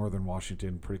from like northern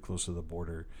Washington, pretty close to the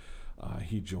border.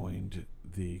 He joined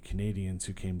the Canadians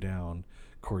who came down.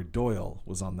 Corey Doyle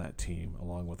was on that team,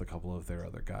 along with a couple of their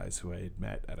other guys who I had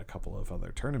met at a couple of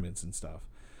other tournaments and stuff.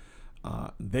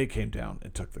 They came down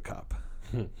and took the cup.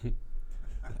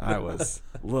 I was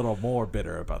a little more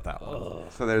bitter about that one.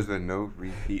 So there's been no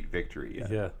repeat victory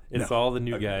yet. Yeah, it's all the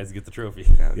new guys get the trophy.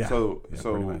 Yeah. So and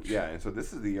so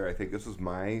this is the year, I think this was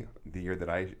the year that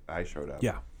I showed up.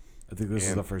 Yeah. I think this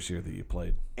is the first year that you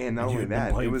played. And not only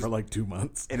that, it was for like 2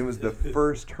 months. And it was the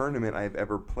first tournament I've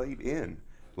ever played in.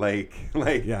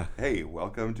 Hey,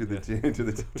 welcome to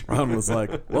the Ron was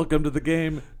like, "Welcome to the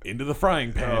game, into the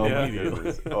frying pan."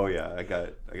 Oh yeah, I got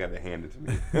it handed to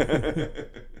me.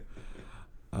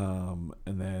 And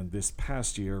then this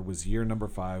past year was year number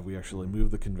 5. We actually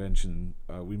moved the convention.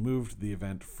 We moved the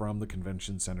event from the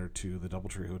convention center to the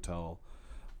DoubleTree Hotel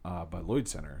by Lloyd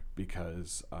Center,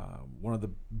 because one of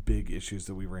the big issues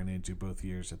that we ran into both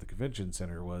years at the convention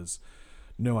center was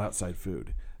no outside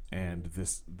food. And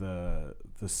the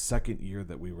second year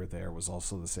that we were there was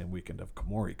also the same weekend of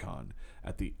KomoriCon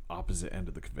at the opposite end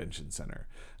of the convention center.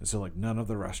 And so like none of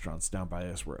the restaurants down by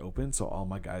us were open, so all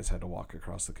my guys had to walk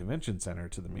across the convention center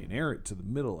to the main area, to the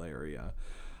middle area,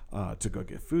 to go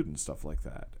get food and stuff like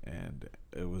that. And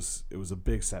it was a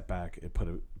big setback. It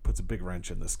puts a big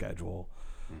wrench in the schedule,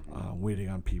 waiting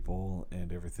on people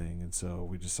and everything. And so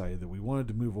we decided that we wanted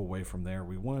to move away from there.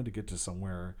 We wanted to get to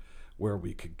somewhere where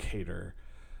we could cater.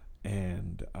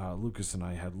 And Lucas and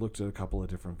I had looked at a couple of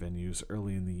different venues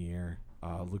early in the year.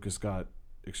 Lucas got,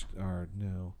 this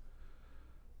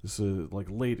is like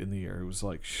late in the year. It was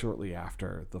like shortly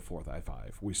after the 4th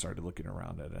I-5. We started looking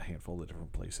around at a handful of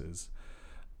different places.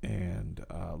 And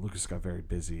Lucas got very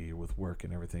busy with work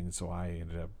and everything. So I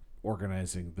ended up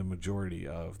organizing the majority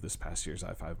of this past year's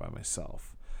I-5 by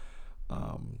myself.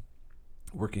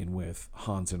 Working with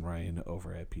Hans and Ryan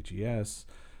over at PGS,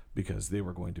 because they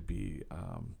were going to be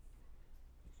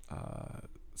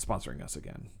sponsoring us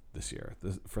again this year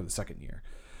for the second year,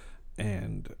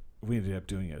 and we ended up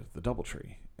doing it at the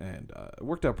DoubleTree, and it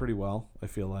worked out pretty well. I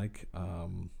feel like I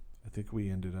think we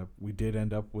did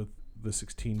end up with the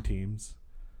 16 teams,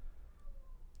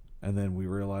 and then we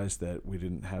realized that we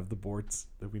didn't have the boards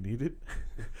that we needed,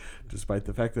 despite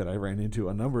the fact that I ran into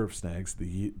a number of snags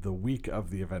the week of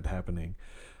the event happening.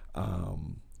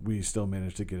 We still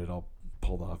managed to get it all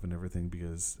pulled off and everything,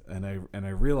 because I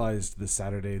realized this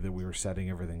Saturday that we were setting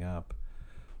everything up.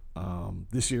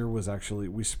 This year was actually,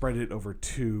 we spread it over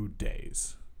 2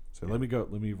 days. So let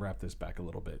me wrap this back a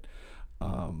little bit.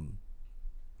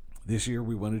 This year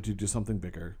we wanted to do something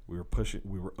bigger. We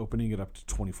were opening it up to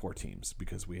 24 teams,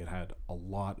 because we had a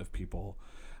lot of people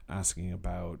asking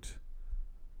about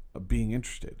being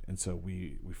interested. And so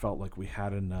we felt like we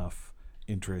had enough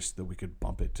interest that we could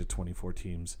bump it to 24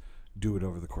 teams, do it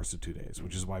over the course of 2 days,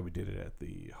 which is why we did it at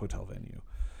the hotel venue.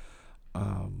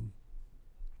 And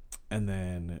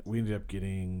then we ended up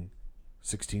getting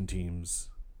 16 teams,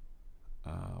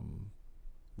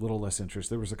 little less interest.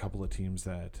 There was a couple of teams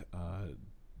that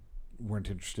weren't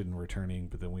interested in returning,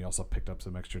 but then we also picked up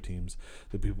some extra teams.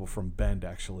 The people from Bend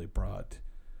actually brought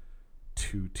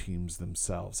 2 teams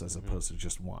themselves as opposed to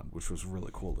just one, which was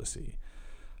really cool to see.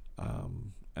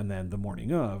 And then the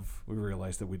morning of, we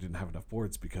realized that we didn't have enough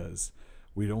boards, because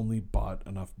we'd only bought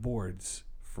enough boards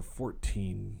for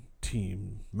 14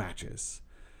 team matches.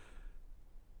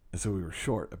 And so we were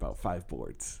short about 5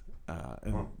 boards,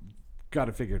 and got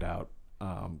it figured out.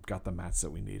 Got the mats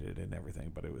that we needed and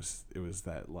everything, but it was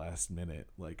that last minute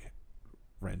like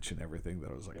wrench and everything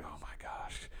that I was like, oh my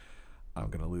gosh, I'm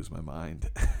gonna lose my mind.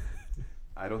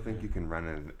 I don't think you can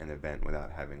run an event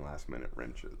without having last minute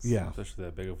wrenches. Yeah, especially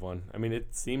that big of one. I mean,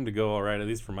 it seemed to go all right, at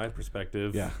least from my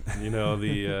perspective. Yeah,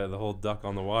 the whole duck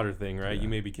on the water thing, right? Yeah. You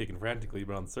may be kicking frantically,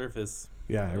 but on the surface,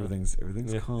 everything's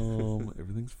calm,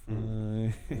 everything's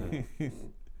fine.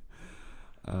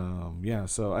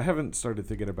 So I haven't started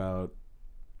thinking about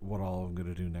what all I'm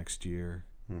gonna do next year.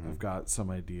 I've got some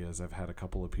ideas. I've had a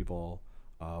couple of people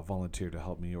volunteer to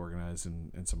help me organize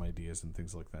and some ideas and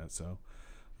things like that. So.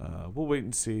 We'll wait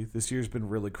and see. This year's been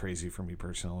really crazy for me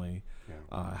personally.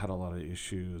 I had a lot of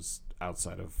issues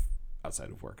outside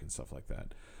of work and stuff like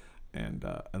that, and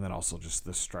then also just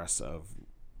the stress of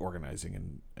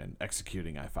organizing and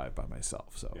executing I-5 by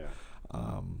myself. So,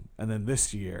 and then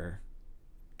this year,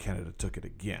 Canada took it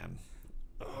again.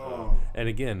 Oh. And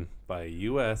again, by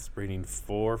U.S. bringing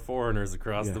 4 foreigners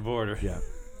across the border.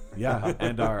 Yeah,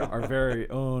 and our very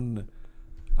own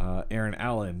Aaron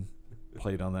Allen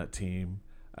played on that team,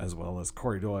 as well as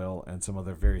Corey Doyle and some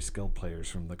other very skilled players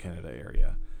from the Canada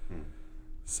area.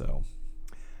 So,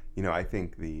 I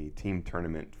think the team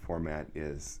tournament format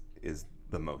is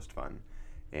the most fun,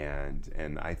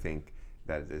 and I think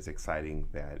that it's exciting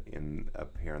that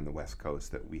up here on the West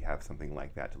Coast that we have something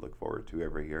like that to look forward to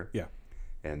every year. Yeah.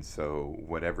 And so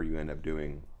whatever you end up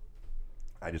doing,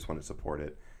 I just want to support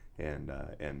it and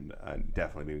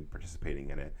definitely be participating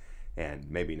in it. And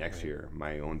maybe next year,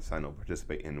 my own son will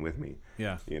participate in with me.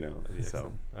 Yeah.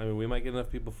 So. I mean, we might get enough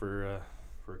people for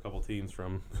a couple teams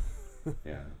from. From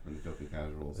the Filthy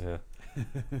Casuals. Yeah.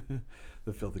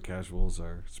 The Filthy Casuals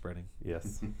are spreading.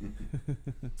 Yes.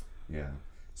 Yeah.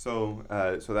 So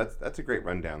that's a great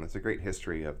rundown. That's a great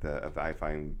history of the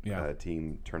I-5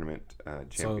 team tournament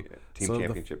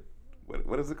championship.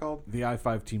 What is it called? The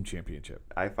I-5 Team Championship.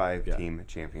 I-5 Team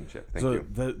Championship. Thank you.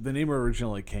 The name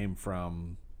originally came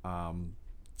from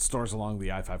stores along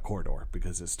the I-5 corridor,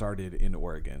 because it started in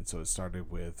Oregon. So it started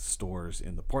with stores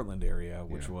in the Portland area,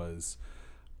 which was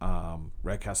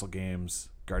Red Castle Games,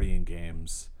 Guardian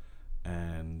Games,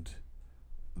 and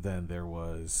then there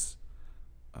was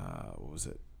what was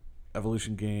it?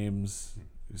 Evolution Games.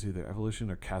 It was either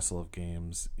Evolution or Castle of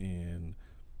Games in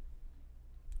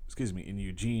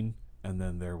Eugene, and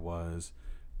then there was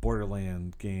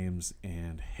Borderland Games,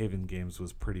 and Haven Games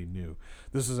was pretty new.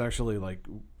 This was actually like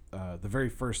the very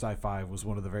first I-5 was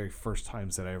one of the very first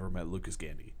times that I ever met Lucas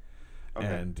Gandy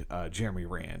and Jeremy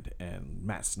Rand and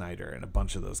Matt Snyder and a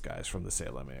bunch of those guys from the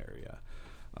Salem area.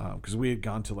 Because we had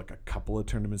gone to like a couple of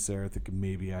tournaments there. I think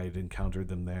maybe I had encountered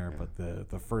them there, but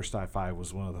the first I-5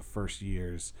 was one of the first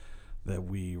years that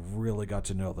we really got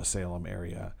to know the Salem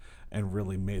area and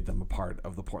really made them a part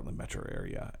of the Portland metro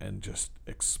area and just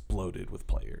exploded with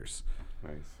players.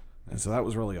 Nice. And so that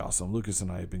was really awesome. Lucas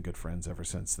and I have been good friends ever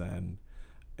since then.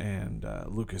 And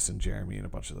Lucas and Jeremy and a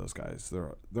bunch of those guys,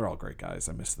 they're all great guys.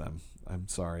 I miss them. I'm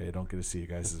sorry I don't get to see you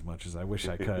guys as much as I wish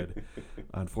I could.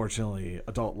 Unfortunately,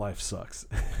 adult life sucks.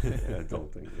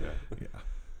 Adulting, yeah.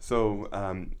 So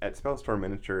at Spellstorm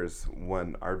Miniatures,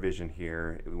 our vision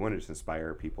here, we wanted to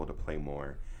inspire people to play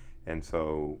more. And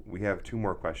so we have 2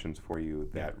 more questions for you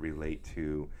that relate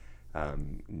to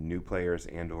new players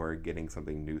and or getting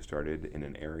something new started in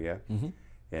an area. Mm-hmm.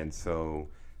 And so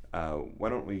why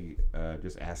don't we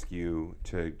just ask you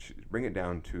to bring it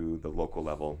down to the local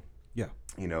level. Yeah.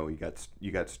 You know,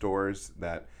 you got stores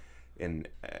that in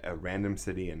a random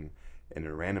city and in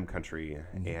a random country,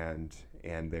 mm-hmm.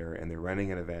 and they're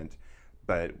running an event,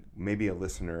 but maybe a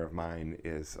listener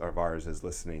of ours is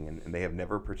listening, and they have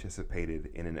never participated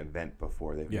in an event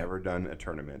before. They've never done a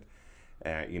tournament.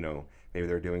 You know, maybe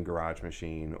they're doing Garage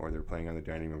Machine or they're playing on the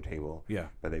dining room table. Yeah.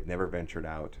 But they've never ventured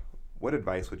out. What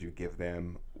advice would you give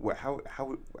them? How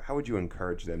would you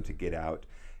encourage them to get out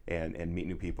and meet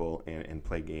new people and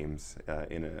play games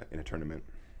in a tournament?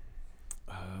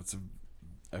 That's an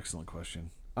excellent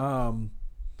question. I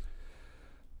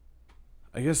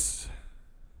guess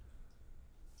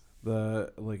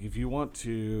if you want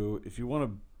to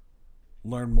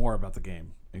learn more about the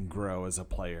game and grow as a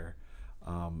player,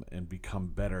 and become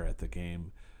better at the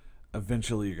game,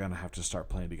 eventually you're going to have to start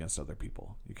playing against other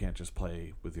people. You can't just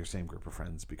play with your same group of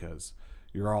friends, because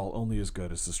you're all only as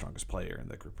good as the strongest player in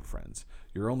that group of friends.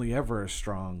 You're only ever as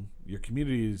strong. Your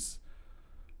community is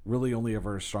really only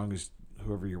ever as strong as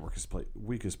whoever your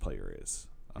weakest player is,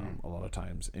 a lot of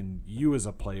times. And you as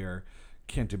a player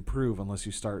can't improve unless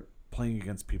you start playing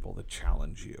against people that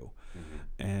challenge you. Mm-hmm.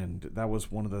 And that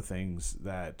was one of the things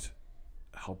that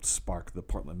helped spark the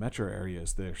Portland metro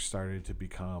areas. There started to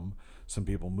become some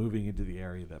people moving into the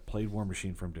area that played War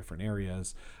Machine from different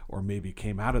areas, or maybe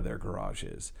came out of their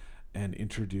garages and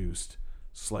introduced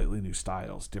slightly new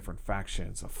styles, different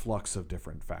factions, a flux of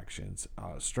different factions,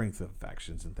 strength of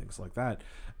factions, and things like that.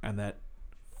 And that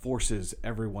forces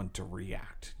everyone to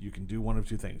react. You can do one of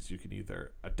two things. You can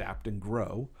either adapt and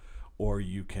grow, or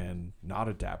you can not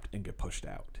adapt and get pushed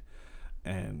out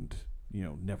and,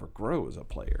 never grow as a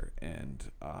player.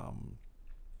 And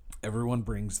everyone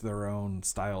brings their own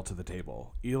style to the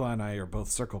table. Eli and I are both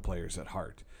circle players at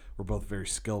heart. We're both very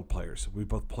skilled players. We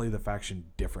both play the faction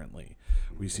differently.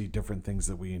 We see different things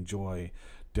that we enjoy,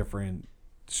 different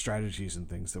strategies and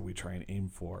things that we try and aim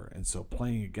for. And so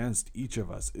playing against each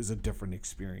of us is a different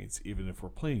experience, even if we're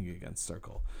playing against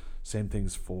Circle. Same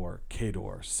things for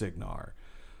Khador, Cygnar,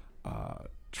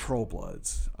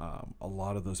 Trollbloods. A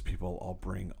lot of those people all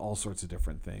bring all sorts of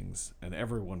different things, and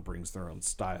everyone brings their own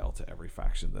style to every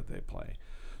faction that they play.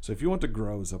 So if you want to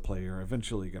grow as a player,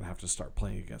 eventually you're going to have to start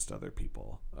playing against other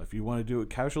people. If you want to do it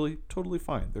casually, totally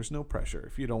fine. There's no pressure.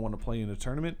 If you don't want to play in a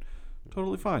tournament,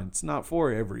 totally fine. It's not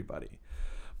for everybody.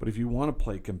 But if you want to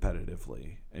play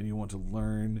competitively and you want to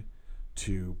learn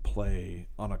to play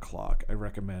on a clock, I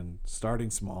recommend starting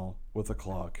small with a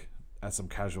clock at some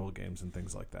casual games and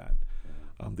things like that.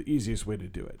 The easiest way to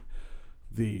do it.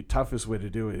 The toughest way to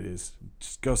do it is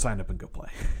just go sign up and go play.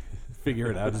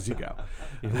 Figure it out as you go.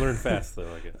 You learn fast, though,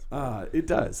 I guess. It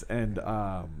does. And,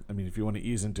 if you want to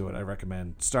ease into it, I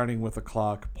recommend starting with a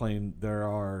clock, playing. There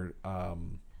are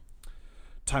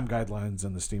time guidelines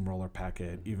in the Steamroller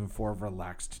packet, even for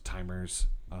relaxed timers.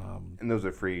 And those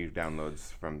are free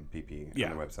downloads from PP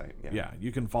on the website. Yeah,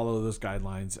 you can follow those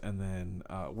guidelines. And then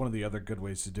one of the other good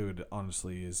ways to do it,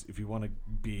 honestly, is if you want to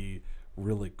be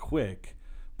really quick,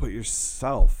 put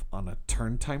yourself on a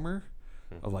turn timer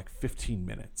of like 15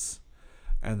 minutes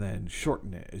and then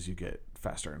shorten it as you get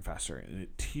faster and faster. And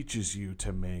it teaches you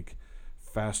to make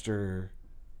faster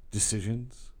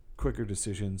decisions, quicker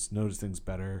decisions, notice things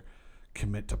better,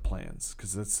 commit to plans,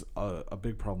 because that's a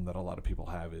big problem that a lot of people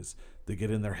have is they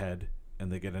get in their head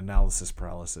and they get analysis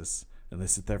paralysis and they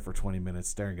sit there for 20 minutes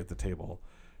staring at the table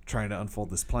trying to unfold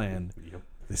this plan. Yep.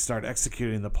 They start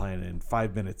executing the plan, and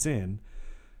 5 minutes in,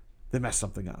 they mess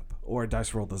something up, or a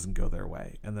dice roll doesn't go their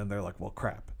way, and then they're like, well,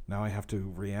 crap, now I have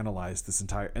to reanalyze this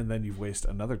entire, and then you waste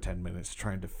another 10 minutes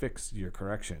trying to fix your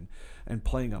correction. And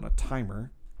playing on a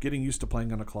timer, getting used to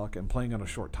playing on a clock and playing on a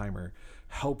short timer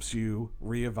helps you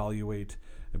reevaluate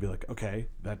and be like, okay,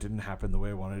 that didn't happen the way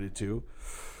I wanted it to.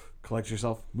 Collect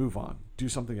yourself, move on, do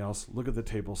something else, look at the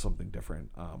table, something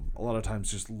different. A lot of times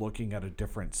just looking at a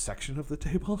different section of the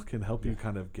table can help you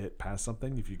kind of get past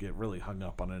something. If you get really hung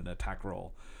up on an attack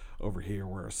roll over here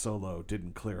where a solo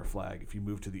didn't clear a flag, if you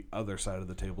move to the other side of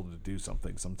the table to do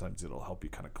something, sometimes it'll help you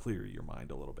kind of clear your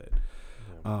mind a little bit.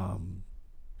 Yeah.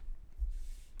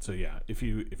 So yeah, if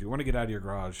you want to get out of your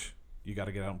garage, you got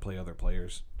to get out and play other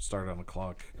players, start on a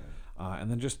clock, and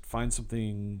then just find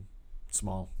something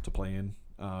small to play in.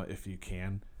 If you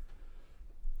can.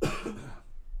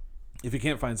 If you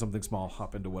can't find something small,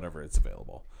 hop into whatever it's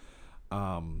available.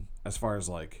 As far as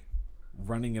like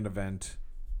running an event,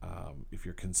 if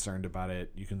you're concerned about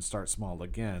it, you can start small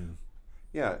again.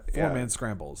 Yeah. 4-man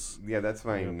scrambles. Yeah, that's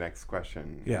my next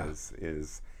question. Yeah.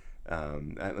 Is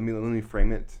let me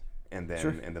frame it and then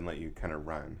Sure. and then let you kind of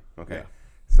run. Okay. Yeah.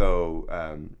 So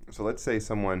let's say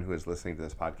someone who is listening to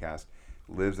this podcast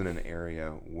lives in an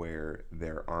area where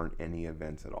there aren't any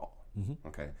events at all. Mm-hmm.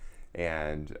 Okay.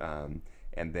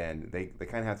 And then they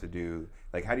kind of have to do,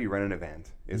 like, how do you run an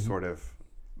event is sort of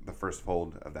the first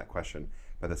fold of that question.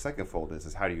 But the second fold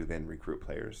is how do you then recruit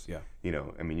players? Yeah. You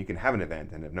know, I mean, you can have an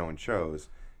event, and if no one shows,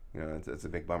 you know, it's a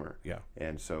big bummer. Yeah.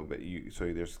 And so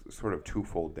there's sort of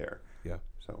twofold there. Yeah.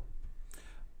 So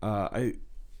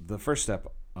the first step,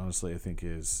 honestly, I think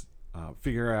is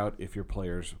figure out if your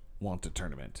players want a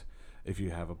tournament. If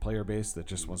you have a player base that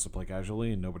just wants to play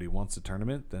casually and nobody wants a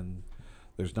tournament, then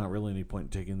there's not really any point in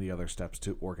taking the other steps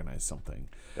to organize something.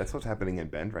 That's what's happening in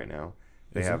Bend right now.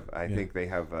 They think they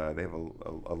have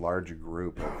a large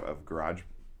group of garage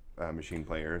machine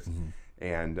players,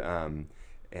 and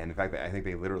in fact, I think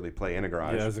they literally play in a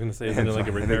garage. Yeah, I was going to say, isn't it like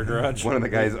a repair garage? One of the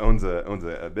guys owns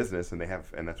a business, and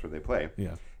that's where they play.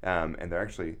 Yeah. And they're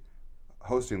actually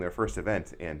hosting their first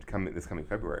event this coming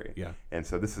February. Yeah. And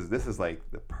so this is like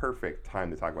the perfect time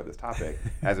to talk about this topic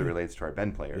as it relates to our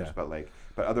Bend players, Yeah.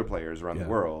 but other players around the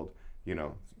world, you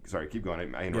know. Sorry, keep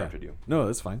going. I interrupted you. No,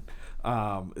 that's fine.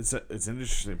 It's an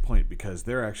interesting point because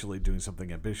they're actually doing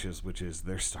something ambitious, which is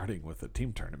they're starting with a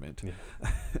team tournament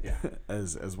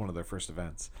as one of their first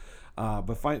events.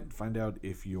 But find out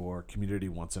if your community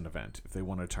wants an event, if they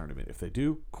want a tournament. If they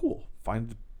do, cool.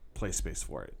 Find play space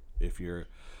for it. If you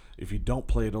don't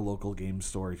play at a local game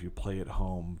store, if you play at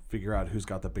home, figure out who's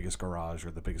got the biggest garage or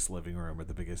the biggest living room or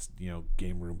the biggest,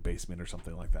 game room basement or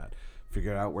something like that.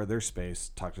 Figure out where there's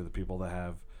space, talk to the people that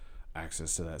have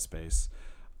access to that space,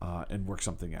 and work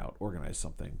something out, organize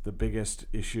something. The biggest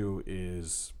issue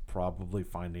is probably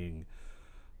finding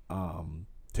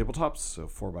tabletops, so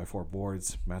 4x4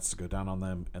 boards, mats to go down on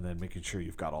them, and then making sure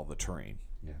you've got all the terrain.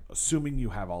 Yeah. Assuming you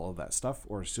have all of that stuff,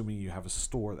 or assuming you have a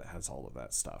store that has all of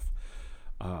that stuff.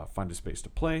 Find a space to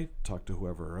play, talk to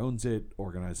whoever owns it,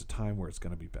 organize a time where it's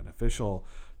going to be beneficial,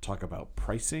 talk about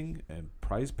pricing and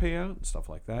prize payout and stuff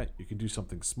like that. You can do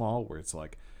something small where it's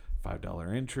like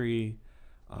 $5 entry,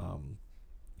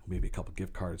 maybe a couple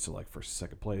gift cards to like first,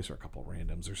 second place, or a couple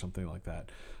randoms or something like that.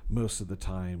 Most of the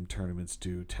time, tournaments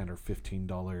do $10 or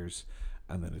 $15,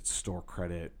 and then it's store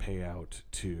credit payout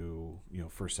to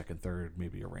first, second, third,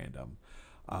 maybe a random.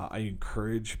 I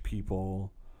encourage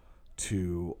people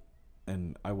to,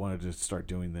 and I wanted to start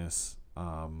doing this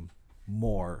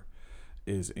more,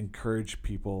 is encourage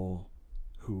people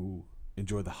who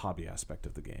enjoy the hobby aspect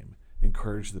of the game.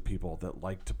 Encourage the people that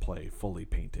like to play fully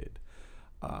painted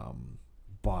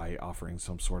by offering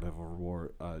some sort of a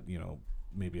reward,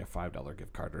 maybe a $5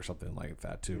 gift card or something like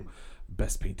that to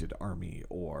Best Painted Army,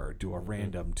 or do a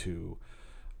random to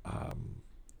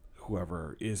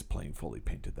whoever is playing fully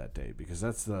painted that day, because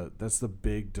that's the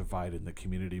big divide in the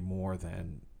community more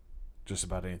than just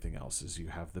about anything else. Is you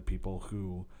have the people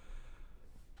who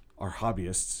are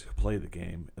hobbyists who play the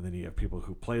game, and then you have people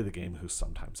who play the game who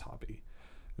sometimes hobby.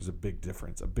 There's a big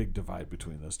difference, a big divide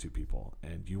between those two people,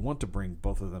 and you want to bring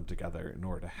both of them together in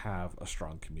order to have a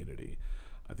strong community.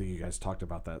 I think you guys talked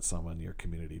about that some on your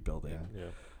community building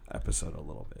episode a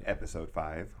little bit. Episode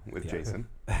 5 with Jason.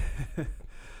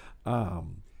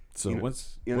 This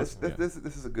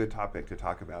is a good topic to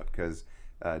talk about, because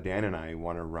Dan and I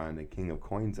want to run a King of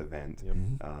Coins event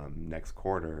next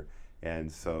quarter.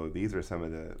 And so these are some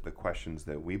of the questions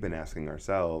that we've been asking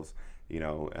ourselves,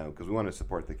 because we want to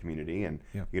support the community and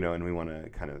and we want to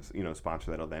kind of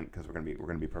sponsor that event because we're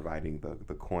gonna be providing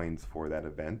the coins for that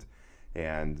event,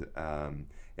 and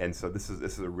so this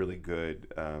is a really good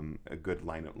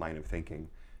line of thinking.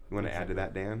 You want to add to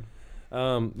that, Dan?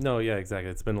 No, yeah, exactly.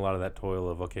 It's been a lot of that toil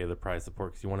of the prize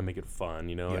support because you want to make it fun,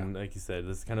 and like you said,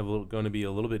 this is kind of going to be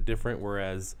a little bit different.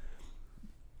 Whereas,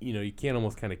 you can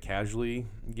almost kind of casually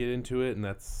get into it, and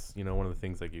that's one of the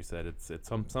things, like you said, it's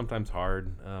sometimes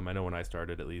hard. I know when I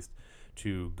started, at least,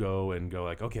 to go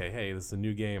like, okay, hey, this is a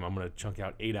new game. I'm gonna chunk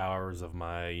out 8 hours of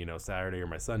my Saturday or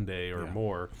my Sunday or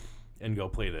more, and go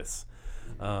play this.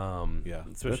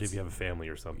 Especially if you have a family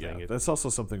or something. Yeah, that's also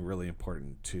something really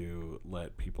important to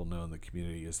let people know in the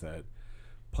community is that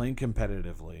playing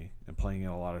competitively and playing in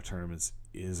a lot of tournaments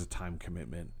is a time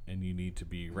commitment, and you need to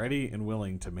be ready and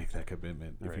willing to make that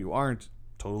commitment. Right. If you aren't,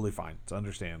 totally fine. To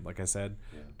understand. Like I said,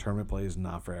 tournament play is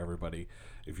not for everybody.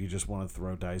 If you just want to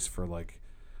throw dice for like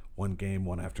one game,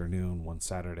 one afternoon, one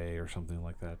Saturday or something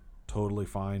like that, totally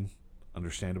fine.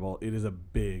 Understandable. It is a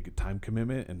big time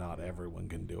commitment, and not everyone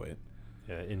can do it.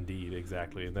 Yeah, indeed,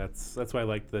 exactly. That's why I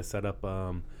like the setup.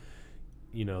 The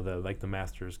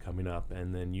Masters coming up,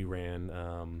 and then you ran.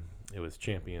 It was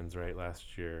Champions, right,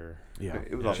 last year. Yeah,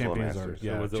 it was also Champions. Or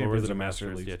was it a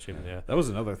Masters? Yeah, that was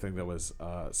another thing that was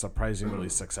surprisingly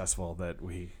successful. That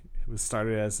it was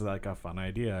started as like a fun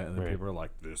idea, and then people were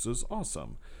like, "This is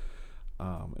awesome."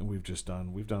 And we've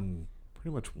done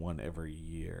pretty much one every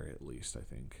year at least, I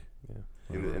think. Yeah,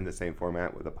 in the same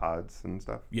format with the pods and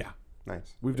stuff. Yeah.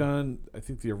 Nice. We've done, I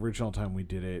think the original time we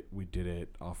did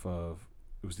it off of,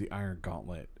 it was the Iron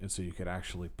Gauntlet. And so you could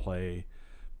actually play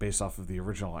based off of the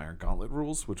original Iron Gauntlet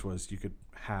rules, which was you could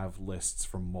have lists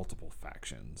from multiple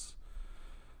factions.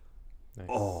 Nice.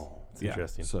 Oh, it's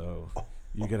interesting. So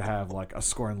you could have like a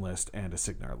Scorn list and a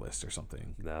Cygnar list or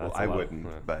something. No, I wouldn't,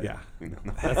 but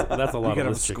that's a lot. You could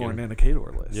have a Scorn and a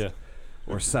Khador list. Yeah.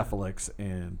 Or Cephalix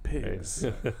and pigs.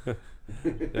 Right.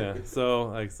 Yeah,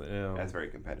 so that's very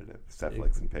competitive.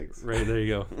 Cephalix and pigs. Right, there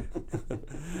you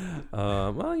go.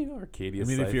 Arcadia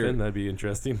Siphon, that'd be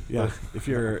interesting. Yeah, if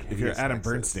you're Adam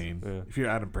Bernstein,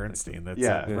 that's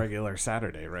a regular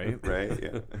Saturday, right? Right.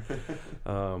 Yeah.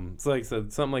 So like I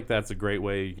said, something like that's a great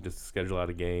way. You can just schedule out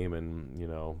a game and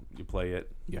you play it.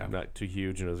 Yeah. Not too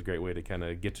huge, and it was a great way to kind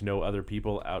of get to know other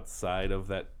people outside of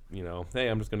that. Hey,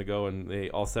 I'm just gonna go and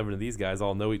all 7 of these guys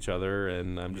all know each other,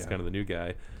 and I'm just kind of the new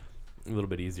guy. A little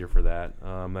bit easier for that.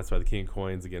 That's why the King of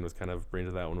Coins again was kind of bringing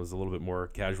to that one was a little bit more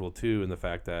casual too, in the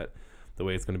fact that the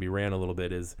way it's going to be ran a little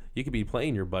bit is you could be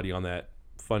playing your buddy on that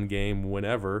fun game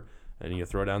whenever, and you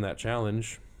throw down that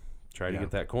challenge, try to get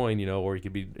that coin, or you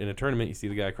could be in a tournament, you see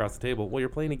the guy across the table. Well, you're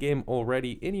playing a game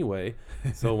already anyway,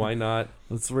 so why not?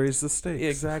 Let's raise the stakes.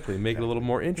 Exactly, make it a little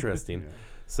more interesting.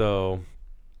 So.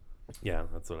 Yeah,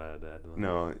 that's what I had to add.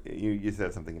 No, you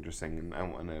said something interesting, and I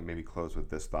want to maybe close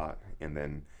with this thought, and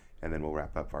then we'll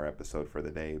wrap up our episode for the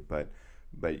day. But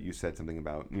you said something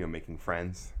about making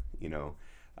friends.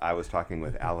 I was talking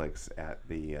with Alex at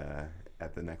the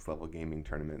Next Level Gaming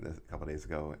tournament a couple days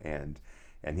ago, and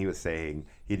he was saying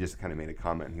he just kind of made a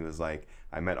comment. And he was like,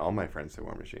 "I met all my friends through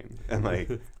War Machine," and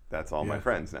like that's all my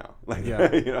friends now. Like,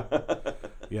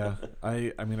 Yeah,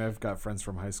 I mean, I've got friends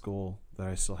from high school that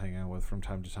I still hang out with from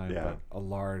time to time, but a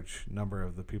large number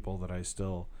of the people that I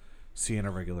still see on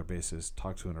a regular basis,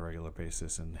 talk to on a regular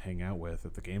basis, and hang out with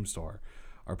at the game store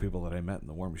are people that I met in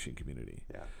the War Machine community.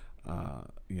 Yeah.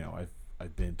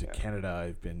 I've been to Canada,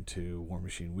 I've been to War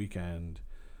Machine Weekend,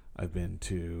 I've been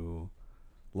to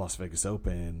Las Vegas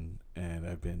Open, and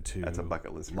I've been to that's a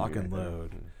bucket list Lock and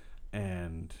Load,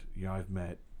 and I've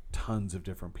met tons of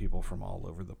different people from all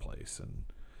over the place, and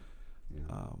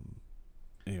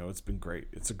it's been great.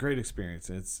 It's a great experience.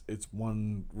 It's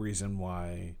one reason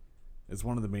why. It's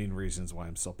one of the main reasons why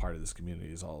I'm still part of this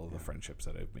community is all of the friendships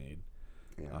that I've made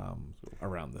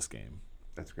around this game.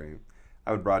 That's great.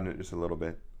 I would broaden it just a little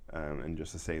bit, and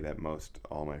just to say that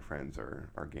all my friends are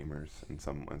gamers in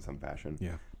some fashion.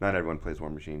 Yeah. Not everyone plays War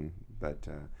Machine, but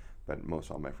most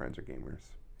all my friends are gamers.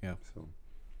 Yeah. So.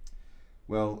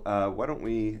 Well, why don't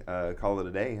we call it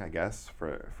a day, I guess,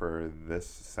 for this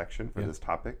section, for this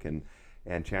topic.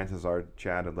 And chances are,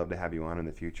 Chad, I'd love to have you on in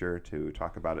the future to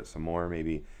talk about it some more,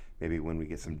 maybe when we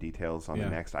get some details on the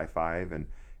next I-5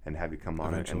 and have you come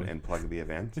on and plug the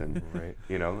event. And,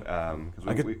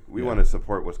 because we want to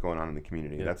support what's going on in the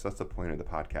community. Yeah. That's the point of the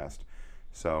podcast.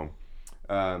 So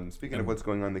speaking of what's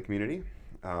going on in the community,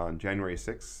 on January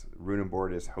 6th, Rune and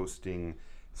Board is hosting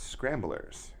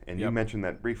Scramblers, and you mentioned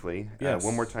that briefly. Yes.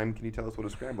 One more time, can you tell us what a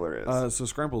Scrambler is? So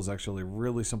Scramble is actually a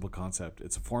really simple concept.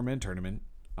 It's a 4-man tournament,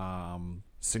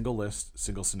 single list,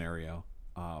 single scenario,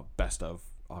 best of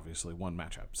obviously one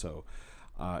matchup. So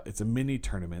it's a mini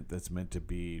tournament that's meant to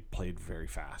be played very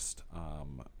fast.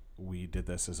 We did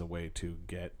this as a way to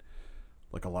get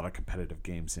like a lot of competitive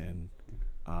games in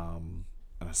on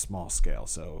a small scale.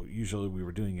 So usually we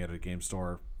were doing it at a game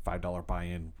store, $5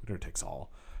 buy-in, winner takes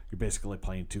all. You're basically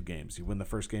playing 2 games. You win the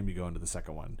first game, you go into the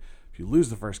second one. If you lose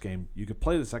the first game, you could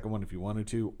play the second one if you wanted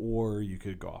to, or you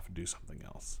could go off and do something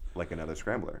else. Like another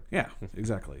scrambler. Yeah,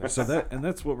 exactly. So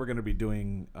that's what we're going to be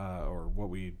doing, or what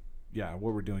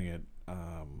we're doing at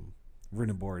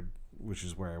Rune Board, which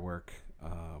is where I work,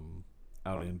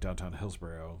 out in downtown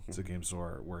Hillsborough. It's a game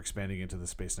store. We're expanding into the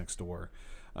space next door.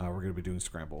 We're going to be doing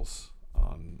scrambles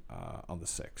on the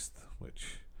 6th,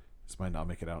 which this might not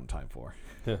make it out in time for.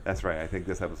 That's right. I think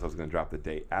this episode is going to drop the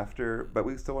day after, but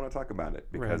we still want to talk about it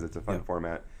because it's a fun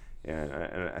format. And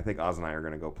I think Oz and I are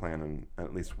going to go plan on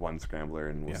at least one scrambler,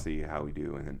 and we'll see how we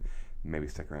do, and then maybe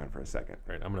stick around for a second.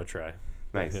 Right, I'm going to try.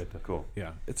 Nice, cool.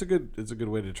 Yeah, it's a good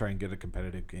way to try and get a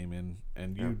competitive game in.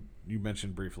 And you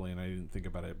mentioned briefly, and I didn't think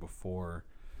about it before,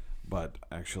 but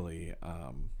actually,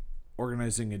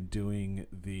 organizing and doing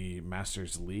the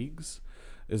Masters Leagues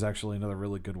is actually another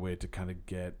really good way to kind of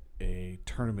get a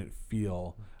tournament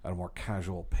feel at a more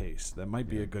casual pace. That might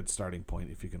be a good starting point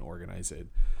if you can organize it.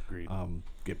 Agreed.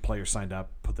 Get players signed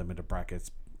up, put them into brackets.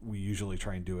 We usually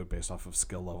try and do it based off of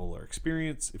skill level or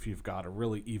experience. If you've got a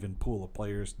really even pool of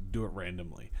players, do it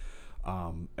randomly.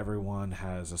 Everyone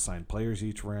has assigned players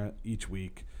each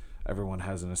week. Everyone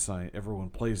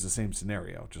plays the same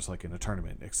scenario, just like in a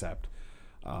tournament, except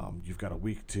you've got a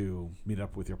week to meet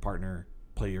up with your partner,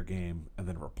 play your game, and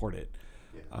then report it.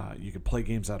 You can play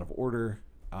games out of order,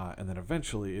 and then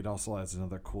eventually it also adds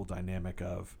another cool dynamic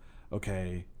of,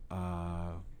 okay,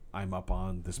 I'm up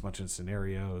on this much in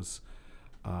scenarios,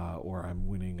 or I'm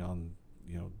winning on,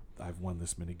 I've won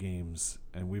this many games,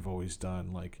 and we've always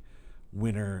done like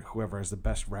winner, whoever has the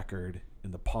best record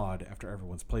in the pod after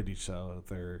everyone's played each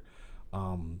other,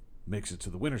 makes it to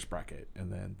the winner's bracket,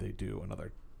 and then they do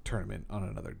another tournament on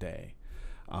another day.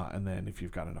 And then if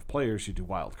you've got enough players, you do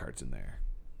wild cards in there.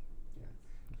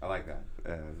 I like that.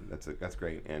 That's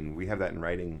great. And we have that in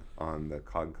writing on the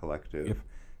COG Collective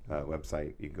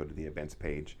website. You can go to the events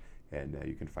page, and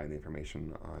you can find the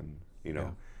information on,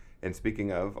 And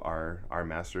speaking of, our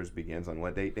Masters begins on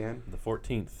what date, Dan? The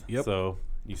 14th. Yep. So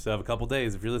you still have a couple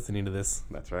days if you're listening to this.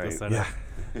 That's right. Yeah.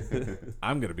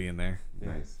 I'm going to be in there.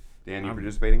 Nice. Dan, you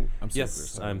participating?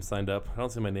 Yes, I'm signed up. I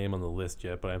don't see my name on the list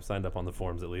yet, but I'm signed up on the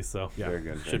forums at least, so Very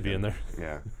good. Should be in there.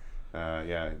 Yeah.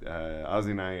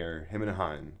 Ozzy and I are him and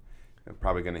Han.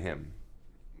 Probably going to him.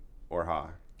 Or Ha.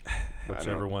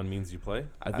 Whichever one means you play.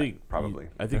 I think probably.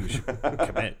 I think we should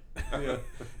commit. Yeah.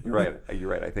 You're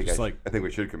right. I think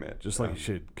we should commit. Just like you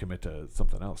should commit to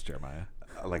something else, Jeremiah.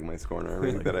 Like my scoring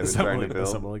army that I've been trying to build.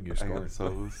 Assembling your score. I'm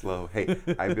so slow. Hey,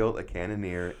 I built a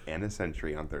Cannoneer and a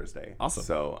Sentry on Thursday. Awesome.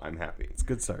 So I'm happy. It's a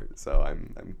good start. So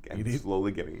I'm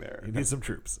slowly getting there. You need some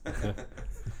troops.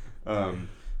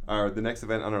 The next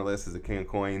event on our list is the King of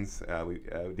Coins.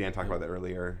 Dan talked about that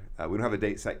earlier. We don't have a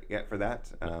date set yet for that,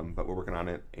 but we're working on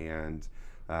it, and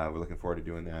we're looking forward to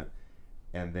doing that.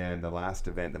 And then the last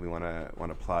event that we want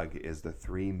to plug is the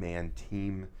 3-man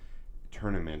team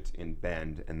tournament in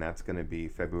Bend, and that's going to be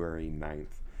February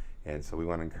 9th. And so we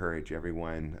want to encourage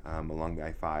everyone along the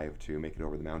I-5 to make it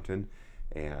over the mountain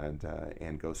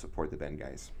and go support the Bend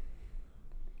guys.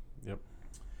 Yep.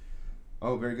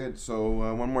 Oh, very good. So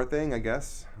one more thing, I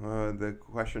guess. The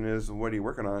question is, what are you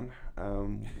working on?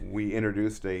 We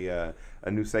introduced a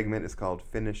new segment. It's called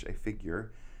Finish a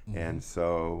Figure. Mm-hmm. And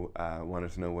so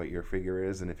wanted to know what your figure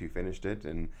is and if you finished it.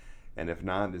 And if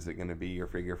not, is it going to be your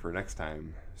figure for next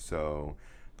time? So,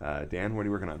 Dan, what are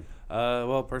you working on?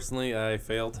 Well, personally, I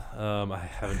failed. I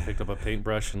haven't picked up a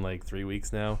paintbrush in like 3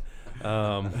 weeks now.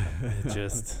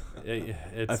 It's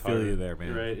I feel hard, you there,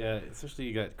 man. Right? Yeah. Especially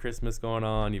you got Christmas going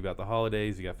on. You've got the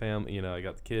holidays. You got family. You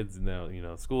got the kids. Now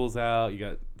school's out. You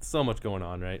got so much going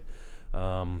on, right?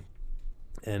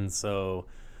 And so,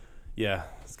 yeah,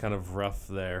 it's kind of rough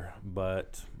there.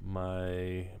 But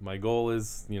my goal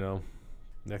is,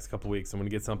 next couple weeks I'm going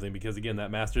to get something because, again,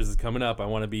 that Masters is coming up. I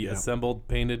want to be assembled,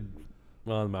 painted.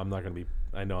 Well, I'm not going to be.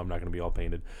 I know I'm not going to be all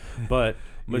painted, but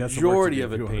majority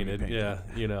of it painted. Yeah,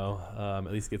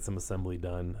 at least get some assembly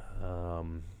done.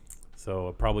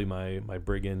 So probably my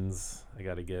brigands. I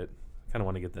got to kind of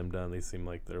want to get them done. They seem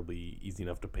like they'll be easy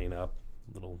enough to paint up.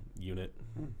 Little unit.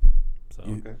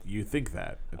 So you think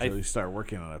that until you start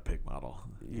working on a pig model.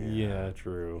 Yeah,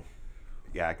 true.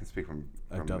 Yeah, I can speak from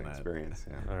done experience.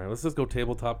 Yeah. All right, let's just go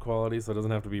tabletop quality, so it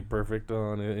doesn't have to be perfect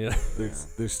on it. Yeah.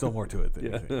 There's still more to it than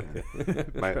you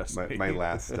think.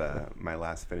 My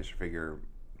last finished figure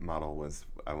model was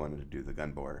I wanted to do the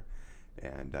Gunbore,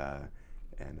 and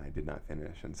I did not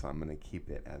finish, and so I'm going to keep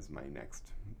it as my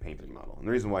next painted model. And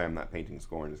the reason why I'm not painting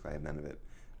Scorn is because I have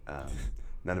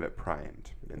none of it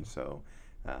primed, and so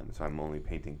I'm only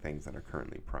painting things that are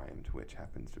currently primed, which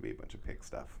happens to be a bunch of pick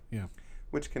stuff. Yeah.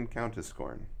 Which can count as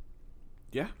Scorn.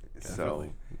 Yeah. So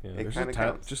it kind of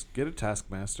counts. Just get a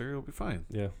Taskmaster, it'll be fine.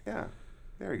 Yeah. Yeah.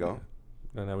 There you go.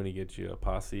 And now we need to get you a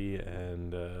posse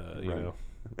and and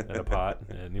a pot,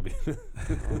 and you'll be.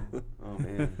 Oh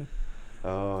man.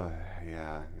 Oh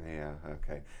yeah.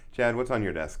 Okay, Chad, what's on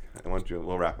your desk?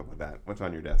 We'll wrap up with that. What's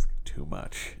on your desk? Too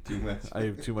much. Too much. I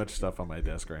have too much stuff on my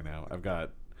desk right now. I've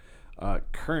got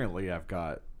currently I've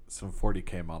got some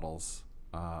 40K models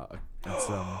and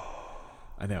some.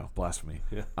 I know, blasphemy.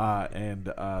 Yeah.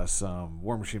 And some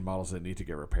War Machine models that need to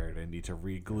get repaired. I need to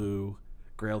re-glue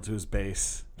Grail to his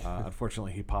base.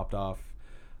 Unfortunately, he popped off.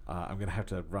 I'm gonna have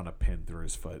to run a pin through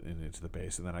his foot and into the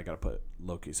base, and then I gotta put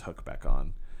Loki's hook back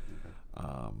on.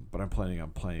 But I'm planning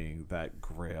on playing that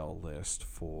Grail list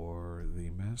for the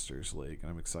Masters League,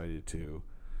 and I'm excited to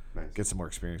get some more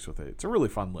experience with it. It's a really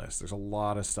fun list. There's a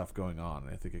lot of stuff going on,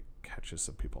 and I think it catches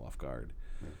some people off guard.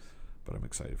 Nice. But I'm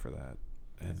excited for that.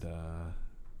 And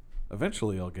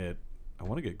eventually I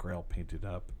want to get Grail painted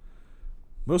up.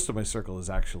 Most of my circle is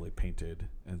actually painted,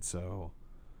 and so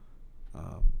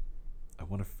I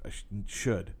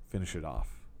should finish it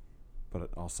off.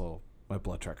 But also, my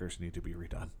blood trackers need to be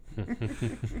redone.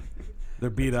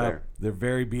 They're beat up. Fair. They're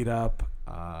very beat up.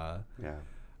 Yeah.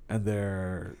 And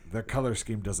their color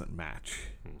scheme doesn't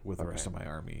match with the rest of my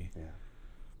army. Yeah.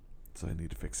 So I need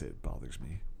to fix it. It bothers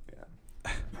me.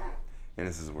 Yeah. And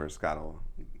this is where Scott will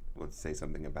say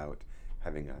something about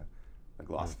having a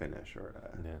gloss finish or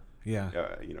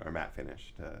a matte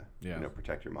finish to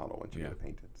protect your model once you get it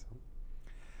painted. So.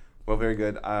 Well, very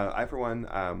good. I, for one,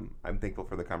 I'm thankful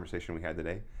for the conversation we had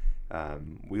today.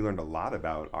 We learned a lot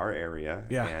about our area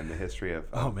and the history of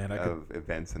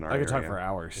events in our area. I could talk for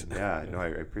hours. Yeah, no, I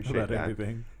appreciate about that.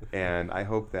 Everything. And I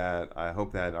hope that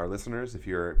our listeners, if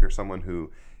you're someone who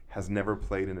has never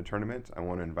played in a tournament, I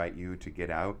want to invite you to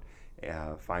get out,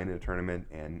 find a tournament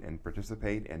and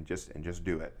participate and just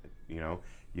do it.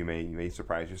 You may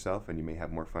surprise yourself and you may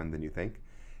have more fun than you think.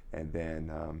 And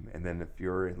then if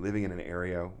you're living in an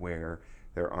area where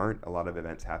there aren't a lot of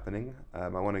events happening, I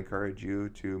want to encourage you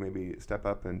to maybe step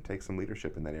up and take some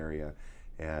leadership in that area,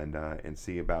 and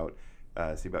see about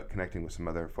connecting with some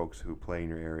other folks who play in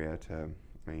your area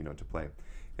to play.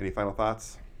 Any final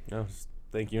thoughts? No, just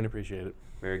thank you and appreciate it.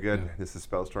 Very good. Yeah. This is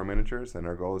Spellstorm Miniatures, and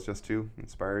our goal is just to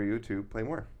inspire you to play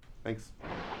more. Thanks.